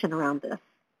conversation around this.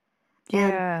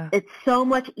 Yeah. And it's so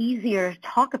much easier to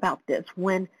talk about this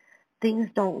when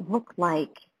things don't look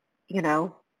like,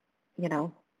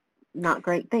 not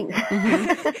great things.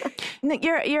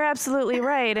 You're absolutely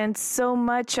right. And so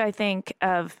much, I think,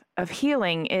 of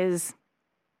healing is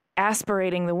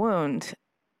aspirating the wound,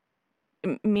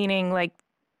 meaning like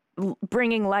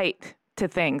bringing light to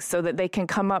things so that they can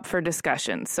come up for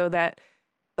discussion, so that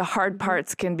the hard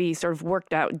parts can be sort of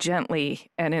worked out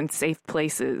gently and in safe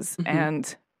places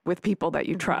and with people that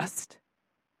you trust.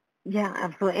 Yeah,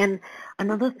 absolutely. And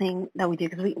another thing that we do,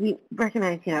 because we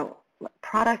recognize,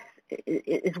 products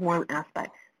is one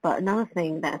aspect, but another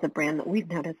thing that as a brand that we've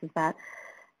noticed is that,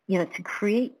 to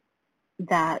create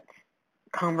that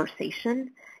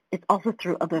conversation, it's also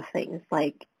through other things.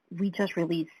 Like, we just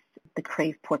released the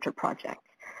Crave Portrait Project,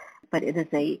 but it is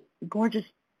a gorgeous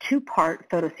 2-part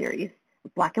photo series,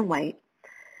 black and white,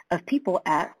 of people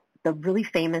at the really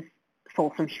famous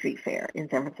Folsom Street Fair in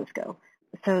San Francisco.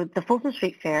 So the Folsom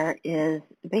Street Fair is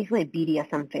basically a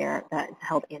BDSM fair that is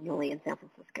held annually in San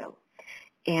Francisco,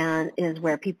 and is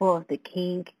where people of the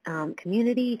kink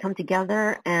community come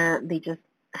together and they just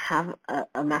have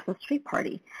a massive street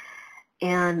party.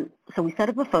 And so we set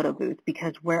up a photo booth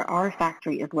because where our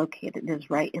factory is located is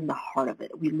right in the heart of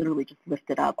it. We literally just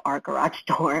lifted up our garage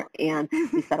door and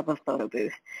we set up a photo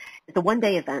booth. It's a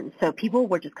one-day event, so people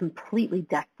were just completely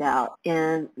decked out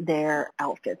in their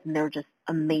outfits, and they were just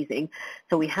amazing.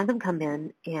 So we had them come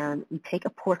in and we take a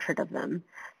portrait of them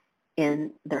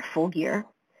in their full gear,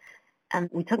 and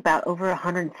we took about over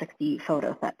 160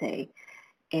 photos that day.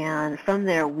 And from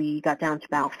there, we got down to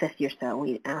about 50 or so.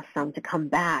 We asked them to come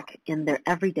back in their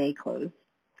everyday clothes,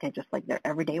 okay, just like their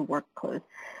everyday work clothes.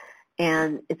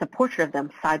 And it's a portrait of them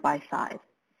side by side.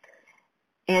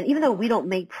 And even though we don't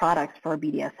make products for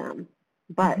BDSM,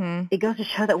 but it goes to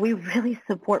show that we really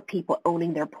support people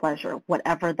owning their pleasure,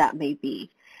 whatever that may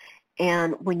be.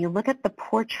 And when you look at the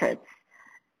portraits,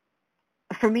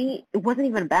 for me, it wasn't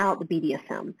even about the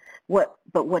BDSM.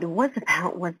 But what it was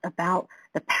about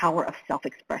the power of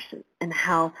self-expression and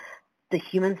how the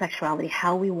human sexuality,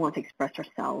 how we want to express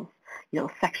ourselves,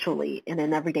 sexually and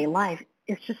in everyday life,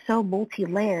 is just so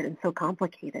multi-layered and so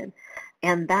complicated.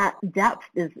 And that depth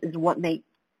is what makes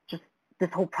just this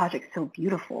whole project so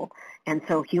beautiful and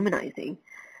so humanizing.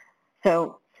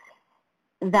 So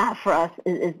that for us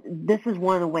this is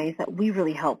one of the ways that we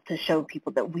really help to show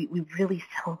people that we really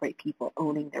celebrate people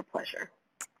owning their pleasure.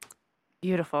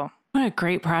 Beautiful. What a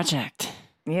great project.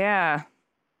 Yeah.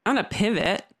 I'm going to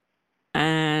pivot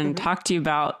and talk to you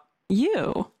about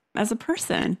you as a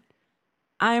person.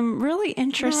 I'm really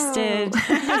interested.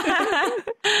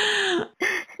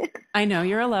 I know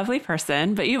you're a lovely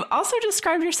person, but you've also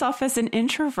described yourself as an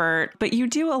introvert, but you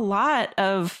do a lot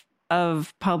of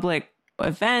public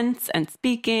events and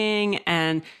speaking,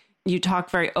 and you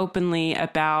talk very openly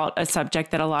about a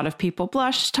subject that a lot of people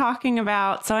blush talking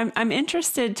about. So I'm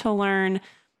interested to learn,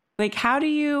 like, how do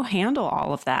you handle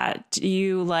all of that? Do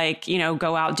you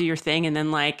go out, do your thing, and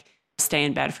then stay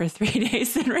in bed for 3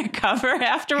 days and recover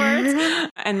afterwards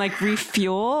and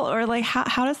refuel, or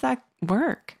how does that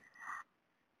work?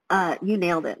 You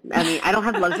nailed it. I don't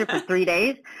have luxury for 3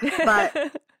 days,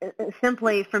 but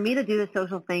simply for me to do the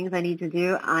social things I need to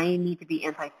do, I need to be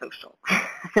antisocial,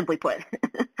 simply put.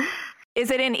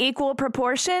 Is it in equal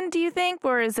proportion, do you think,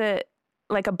 or is it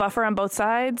like a buffer on both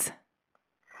sides?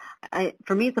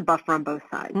 For me, it's a buffer on both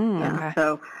sides. Yeah. Okay.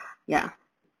 So, yeah.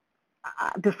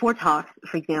 Before talks,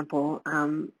 for example,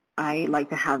 I like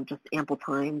to have just ample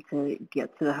time to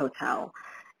get to the hotel.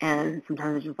 And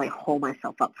sometimes I just like hold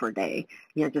myself up for a day,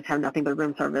 just have nothing but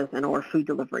room service and or food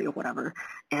delivery or whatever,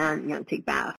 and, take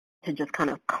baths to just kind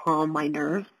of calm my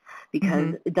nerves,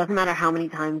 because it doesn't matter how many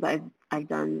times I've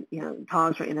done,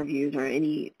 talks or interviews or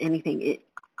anything,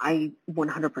 I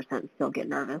 100% still get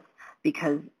nervous,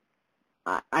 because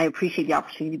I appreciate the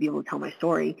opportunity to be able to tell my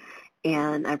story,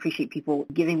 and I appreciate people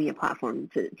giving me a platform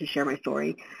to share my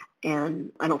story,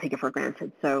 and I don't take it for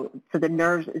granted. So the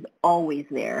nerves is always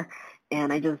there,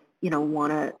 and I just,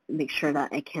 want to make sure that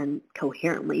I can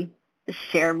coherently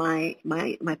share my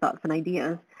thoughts and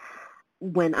ideas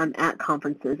when I'm at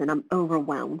conferences and I'm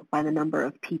overwhelmed by the number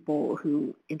of people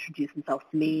who introduce themselves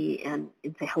to me and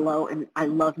say hello, and I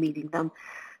love meeting them.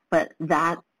 But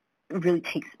that really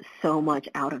takes so much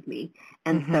out of me.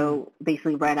 And so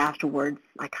basically right afterwards,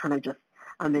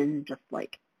 I'm in just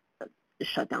like a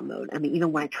shutdown mode. I mean,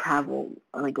 even when I travel,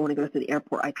 like when I go to the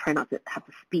airport, I try not to have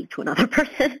to speak to another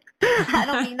person. I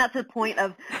don't mean that to the point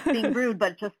of being rude,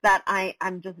 but just that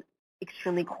I'm just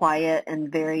extremely quiet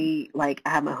and very, like,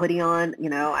 I have my hoodie on,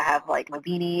 I have like my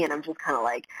beanie, and I'm just kind of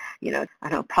like, I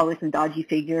don't know, probably some dodgy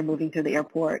figure moving through the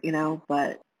airport,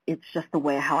 but it's just the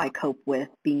way how I cope with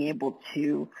being able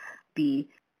to be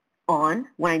on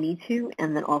when I need to,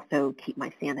 and then also keep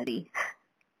my sanity.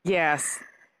 Yes,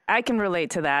 I can relate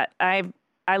to that. I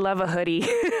love a hoodie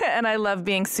and I love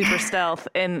being super stealth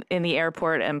in the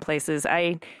airport and places.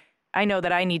 I know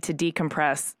that I need to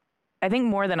decompress, I think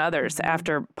more than others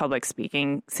after public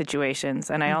speaking situations.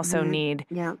 And I also need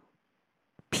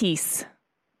peace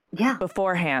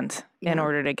beforehand in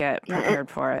order to get prepared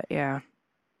for it. Yeah.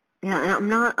 Yeah, and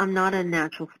I'm not a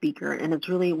natural speaker, and it's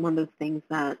really one of those things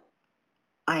that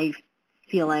I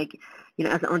feel like,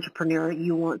 as an entrepreneur,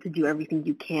 you want to do everything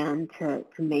you can to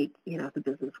make, the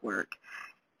business work.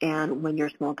 And when you're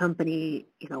a small company,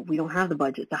 we don't have the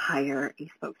budget to hire a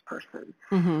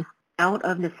spokesperson. Out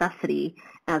of necessity,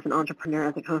 as an entrepreneur,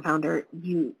 as a co-founder,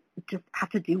 you just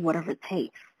have to do whatever it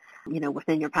takes,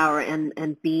 within your power,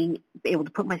 and being able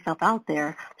to put myself out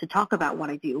there to talk about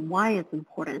what I do, why it's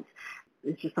important.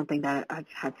 It's just something that I've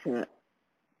had to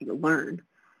learn.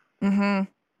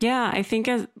 Yeah, I think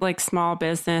as like small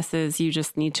businesses, you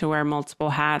just need to wear multiple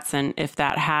hats. And if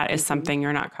that hat is something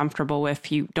you're not comfortable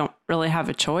with, you don't really have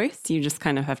a choice. You just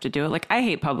kind of have to do it. Like, I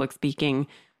hate public speaking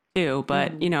too,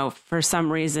 but for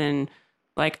some reason,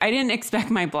 like, I didn't expect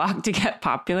my blog to get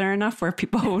popular enough where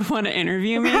people would want to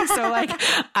interview me. So like,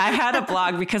 I had a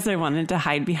blog because I wanted to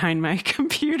hide behind my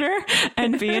computer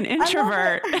and be an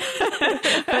introvert.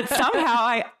 But somehow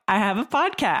I have a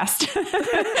podcast.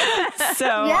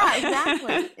 So yeah,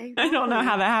 exactly. I don't know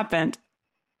how that happened.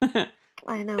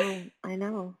 I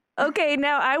know. Okay,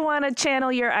 now I want to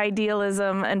channel your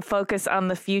idealism and focus on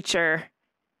the future.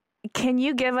 Can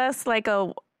you give us like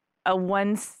a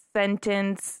one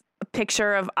sentence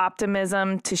picture of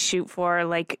optimism to shoot for?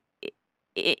 Like,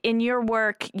 in your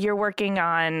work, you're working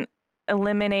on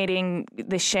eliminating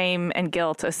the shame and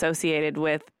guilt associated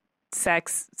with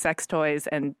sex toys,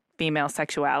 and female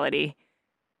sexuality.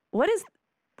 What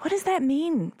does that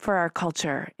mean for our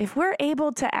culture? If we're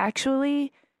able to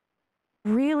actually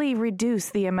really reduce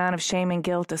the amount of shame and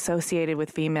guilt associated with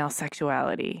female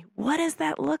sexuality, what does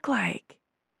that look like?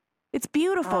 It's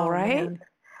beautiful, right? Man.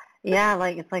 Yeah,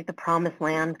 like it's like the promised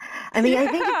land. I mean, I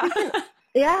think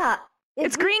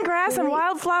it's green grass and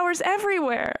wildflowers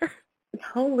everywhere.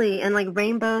 Totally, and like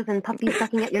rainbows and puppies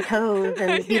sucking at your toes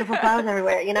and beautiful flowers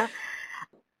everywhere,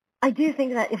 I do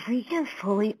think that if we can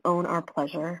fully own our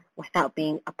pleasure without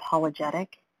being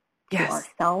apologetic to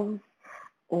ourselves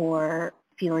or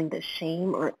feeling the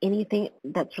shame or anything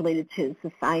that's related to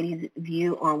society's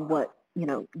view on what,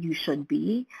 you should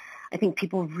be, I think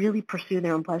people really pursue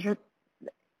their own pleasure.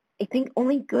 I think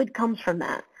only good comes from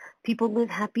that. People live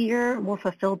happier, more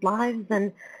fulfilled lives,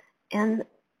 and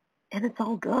it's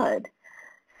all good.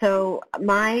 So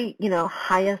my,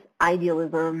 highest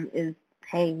idealism is,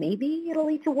 hey, maybe it'll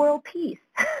lead to world peace.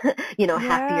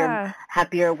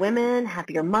 Happier women,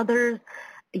 happier mothers,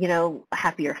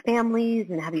 happier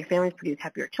families, and happier families produce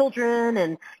happier children,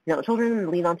 and, children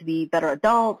lead on to be better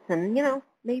adults, and,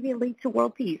 maybe it'll lead to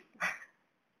world peace.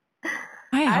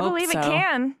 I believe it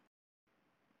can.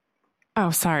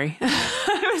 Oh, sorry.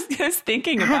 I was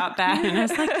thinking about that, and I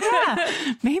was like,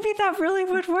 yeah, maybe that really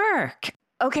would work.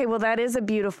 Okay, well, that is a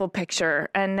beautiful picture.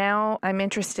 And now I'm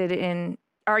interested in,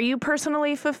 are you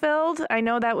personally fulfilled? I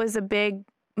know that was a big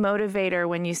motivator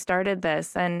when you started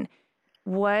this. And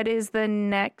what is the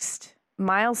next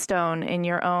milestone in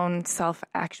your own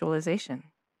self-actualization?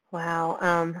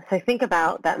 Wow. So think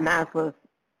about that Maslow's,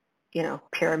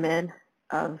 pyramid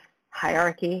of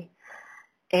hierarchy.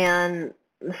 And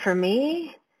for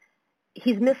me,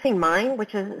 he's missing mine,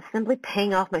 which is simply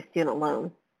paying off my student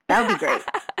loan. That would be great.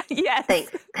 Yes.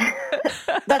 Thanks.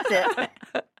 That's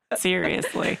it.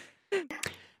 Seriously.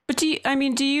 But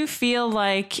do you feel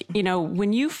like,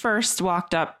 when you first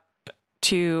walked up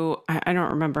to, I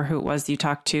don't remember who it was you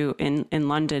talked to in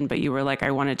London, but you were like,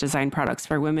 I want to design products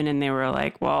for women. And they were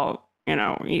like, well,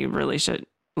 you really should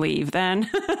leave then.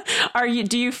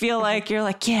 Do you feel like you're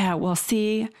like, yeah, well,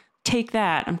 see, take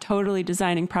that. I'm totally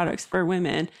designing products for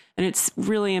women. And it's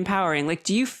really empowering. Like,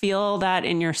 do you feel that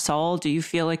in your soul? Do you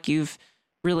feel like you've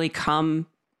really come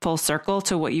full circle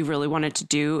to what you really wanted to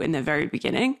do in the very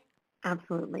beginning?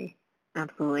 Absolutely.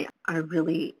 Absolutely. I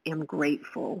really am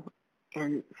grateful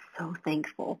and so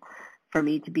thankful for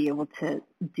me to be able to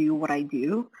do what I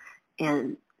do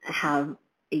and have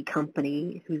a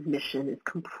company whose mission is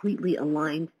completely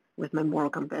aligned with my moral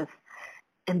compass.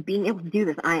 And being able to do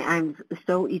this, I'm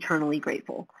so eternally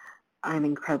grateful. I'm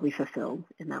incredibly fulfilled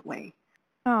in that way.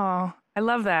 Oh, I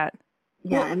love that.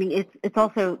 Yeah, I mean, it's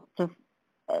also just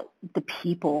the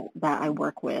people that I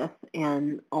work with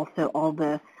and also all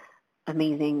the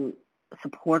amazing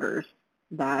supporters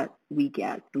that we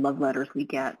get, the love letters we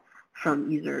get from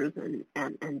users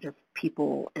and just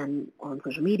people and on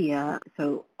social media.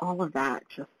 So all of that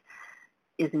just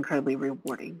is incredibly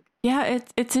rewarding. Yeah,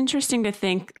 it's interesting to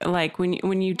think, like,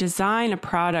 when you design a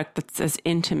product that's as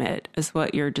intimate as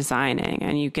what you're designing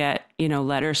and you get,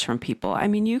 letters from people, I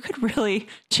mean, you could really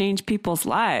change people's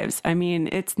lives. I mean,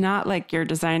 it's not like you're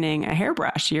designing a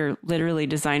hairbrush. You're literally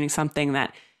designing something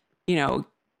that,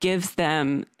 gives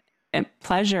them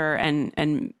pleasure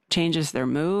and changes their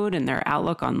mood and their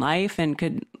outlook on life and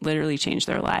could literally change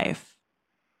their life.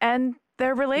 And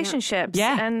their relationships.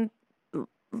 Yeah. And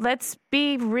let's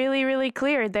be really, really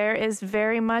clear. There is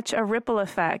very much a ripple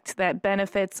effect that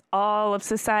benefits all of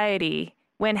society.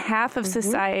 When half of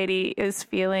society is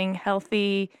feeling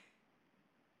healthy,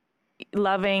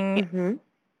 loving,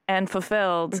 and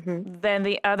fulfilled, then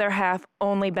the other half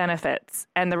only benefits.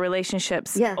 And the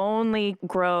relationships only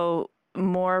grow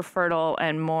more fertile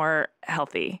and more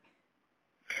healthy.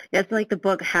 It's like the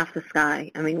book Half the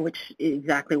Sky. I mean, which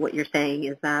exactly what you're saying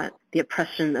is that the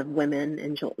oppression of women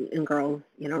and girls,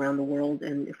 around the world,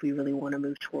 and if we really want to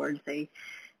move towards a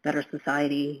better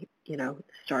society,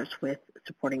 starts with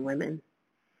supporting women.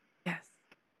 Yes,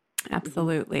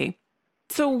 absolutely.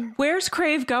 So where's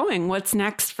Crave going? What's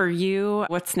next for you?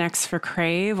 What's next for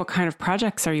Crave? What kind of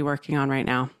projects are you working on right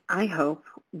now? I hope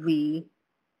we,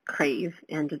 Crave,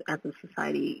 and as a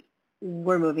society,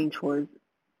 we're moving towards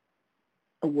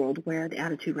a world where the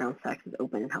attitude around sex is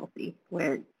open and healthy,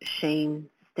 where shame,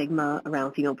 stigma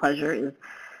around female pleasure is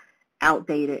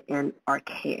outdated and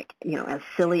archaic, as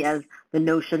silly as the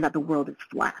notion that the world is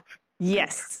flat.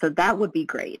 Yes. So that would be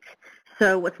great.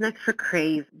 So what's next for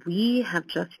Crave? We have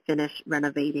just finished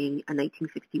renovating a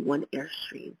 1961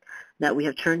 Airstream that we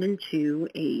have turned into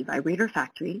a vibrator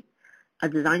factory, a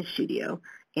design studio,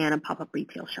 and a pop-up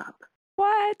retail shop.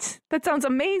 What? That sounds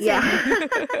amazing. Yeah.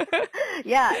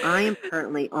 Yeah, I am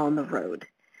currently on the road.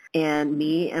 And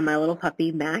me and my little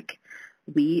puppy, Mac,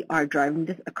 we are driving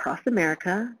this across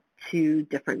America to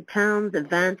different towns,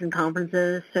 events, and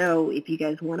conferences. So if you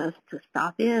guys want us to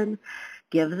stop in,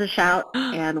 give us a shout,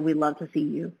 and we'd love to see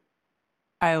you.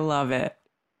 I love it.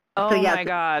 Oh, so, my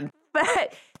God.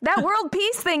 But that world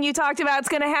peace thing you talked about is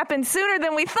going to happen sooner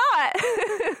than we thought.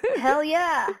 Hell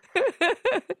yeah.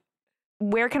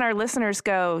 Where can our listeners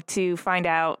go to find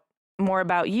out more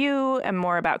about you and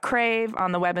more about Crave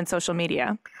on the web and social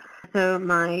media? So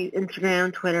my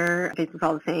Instagram, Twitter, Facebook,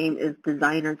 all the same, is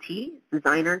Designer T,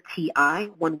 Designer T-I,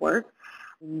 one word.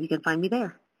 You can find me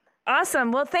there.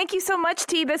 Awesome. Well, thank you so much,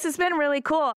 T. This has been really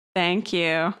cool. Thank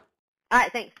you. All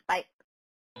right, thanks. Bye.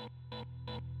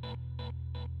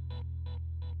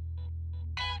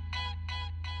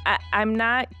 I'm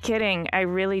not kidding. I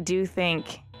really do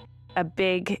think a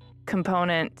big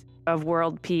component of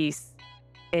world peace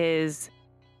is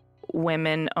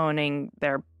women owning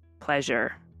their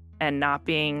pleasure and not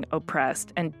being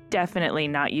oppressed and definitely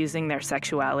not using their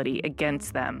sexuality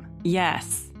against them.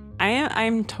 Yes.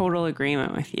 I'm in total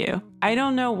agreement with you. I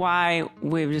don't know why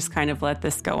we've just kind of let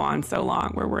this go on so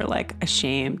long where we're like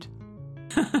ashamed.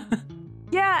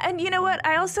 Yeah, and you know what?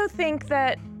 I also think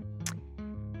that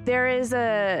there is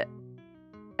a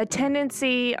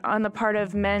tendency on the part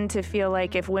of men to feel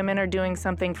like if women are doing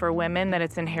something for women that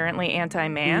it's inherently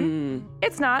anti-man.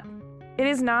 It's not. It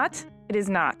is not. It is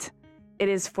not. it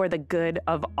is for the good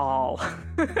of all.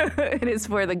 It is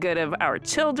for the good of our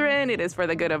children. It is for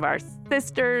the good of our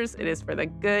sisters. It is for the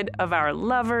good of our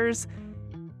lovers.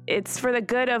 It's for the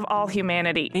good of all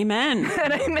humanity. Amen.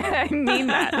 And I mean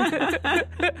that.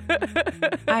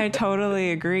 I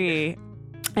totally agree.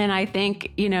 And I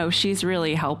think, she's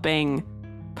really helping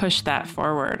push that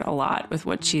forward a lot with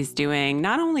what she's doing.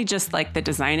 Not only just like the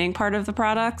designing part of the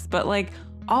products, but like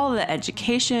all of the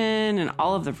education and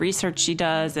all of the research she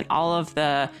does and all of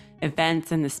the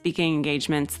events and the speaking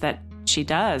engagements that she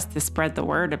does to spread the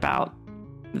word about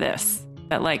this.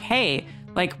 That like, hey,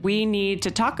 like we need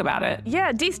to talk about it.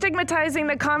 Yeah, destigmatizing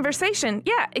the conversation.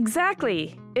 Yeah,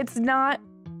 exactly. It's not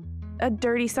a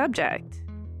dirty subject.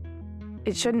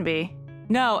 It shouldn't be.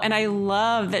 No, and I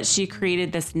love that she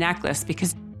created this necklace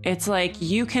because it's like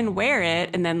you can wear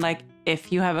it and then like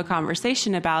if you have a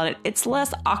conversation about it, it's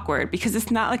less awkward because it's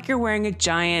not like you're wearing a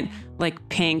giant like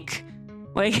pink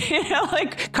like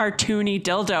cartoony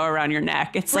dildo around your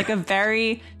neck. It's like a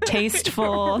very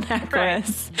tasteful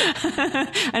necklace.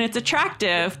 And it's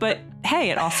attractive, but hey,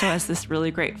 it also has this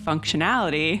really great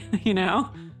functionality,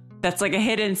 that's like a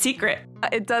hidden secret.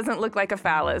 It doesn't look like a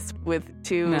phallus with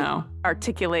two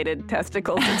articulated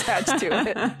testicles attached to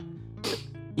it.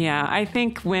 Yeah, I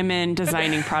think women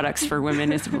designing products for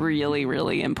women is really,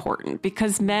 really important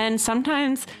because men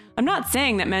sometimes, I'm not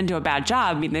saying that men do a bad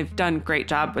job. I mean, they've done a great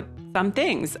job with some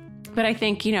things, but I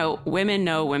think, women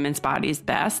know women's bodies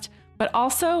best, but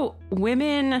also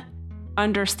women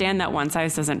understand that one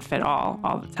size doesn't fit all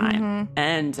the time. Mm-hmm.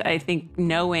 And I think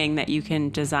knowing that you can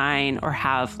design or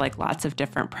have like lots of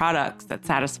different products that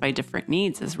satisfy different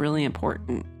needs is really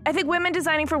important. I think women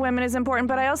designing for women is important,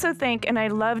 but I also think, and I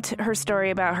loved her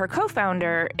story about her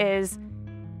co-founder, is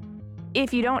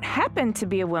if you don't happen to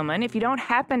be a woman, if you don't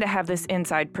happen to have this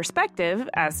inside perspective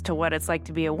as to what it's like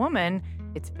to be a woman,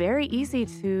 it's very easy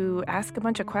to ask a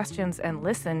bunch of questions and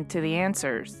listen to the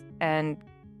answers and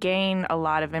gain a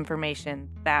lot of information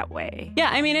that way. Yeah,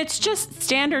 I mean, it's just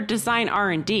standard design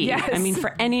R&D. Yes. I mean,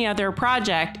 for any other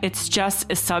project, it's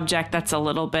just a subject that's a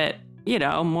little bit,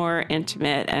 more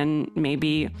intimate and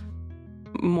maybe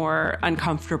more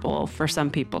uncomfortable for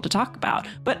some people to talk about.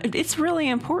 But it's really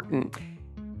important.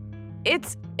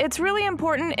 It's really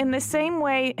important in the same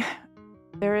way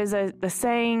there is the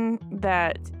saying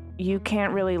that you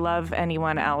can't really love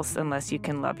anyone else unless you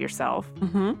can love yourself.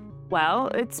 Mm-hmm. Well,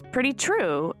 it's pretty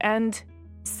true. And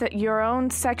your own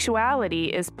sexuality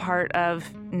is part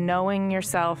of knowing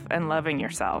yourself and loving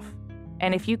yourself.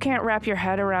 And if you can't wrap your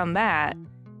head around that,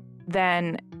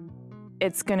 then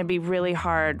it's going to be really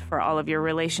hard for all of your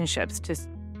relationships to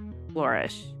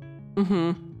flourish.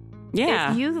 Mm-hmm.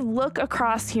 Yeah. If you look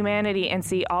across humanity and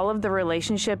see all of the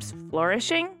relationships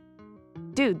flourishing,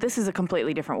 dude, this is a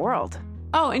completely different world.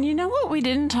 Oh, and you know what we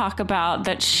didn't talk about?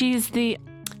 That she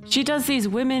does these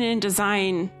women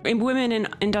in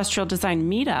industrial design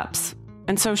meetups.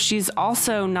 And so she's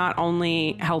also not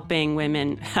only helping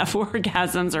women have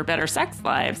orgasms or better sex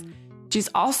lives, she's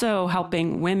also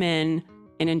helping women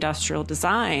in industrial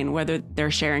design, whether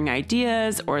they're sharing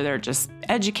ideas or they're just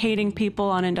educating people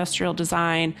on industrial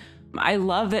design. I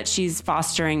love that she's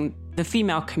fostering the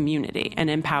female community and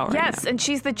empowering them. And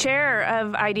she's the chair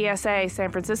of IDSA San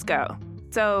Francisco.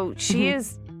 So she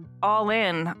is all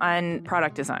in on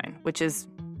product design, which is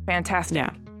fantastic.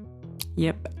 Yeah.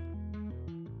 Yep.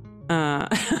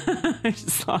 I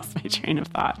just lost my train of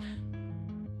thought.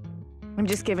 I'm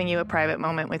just giving you a private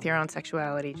moment with your own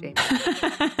sexuality, Jamie.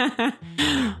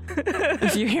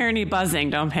 If you hear any buzzing,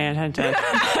 don't pay attention.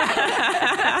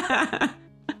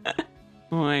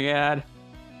 Oh my God.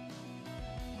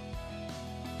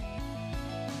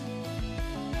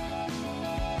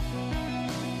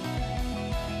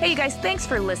 Hey, you guys, thanks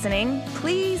for listening.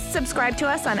 Please subscribe to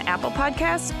us on Apple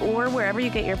Podcasts or wherever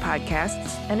you get your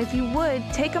podcasts. And if you would,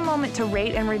 take a moment to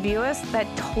rate and review us. That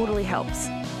totally helps.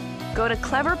 Go to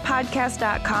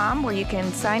cleverpodcast.com where you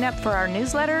can sign up for our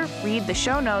newsletter, read the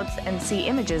show notes, and see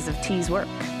images of T's work.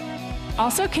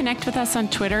 Also connect with us on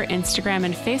Twitter, Instagram,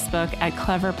 and Facebook at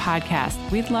Clever Podcast.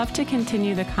 We'd love to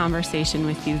continue the conversation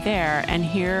with you there and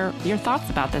hear your thoughts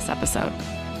about this episode.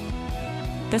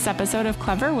 This episode of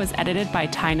Clever was edited by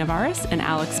Ty Navarez and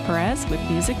Alex Perez with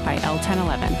music by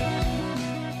L1011.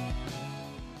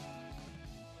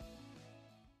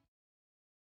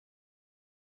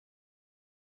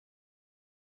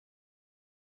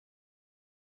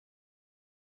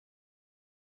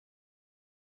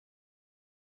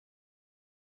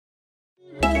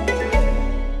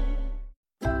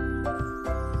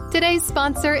 Today's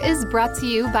sponsor is brought to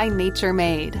you by Nature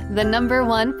Made, the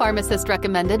 #1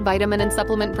 pharmacist-recommended vitamin and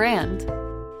supplement brand.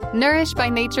 Nourish by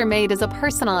Nature Made is a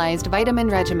personalized vitamin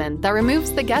regimen that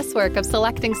removes the guesswork of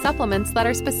selecting supplements that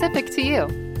are specific to you.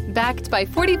 Backed by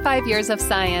 45 years of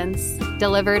science,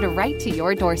 delivered right to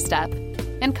your doorstep,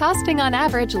 and costing on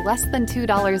average less than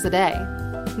 $2 a day.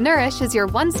 Nourish is your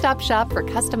one-stop shop for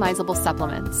customizable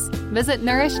supplements. Visit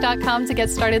nourish.com to get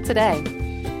started today.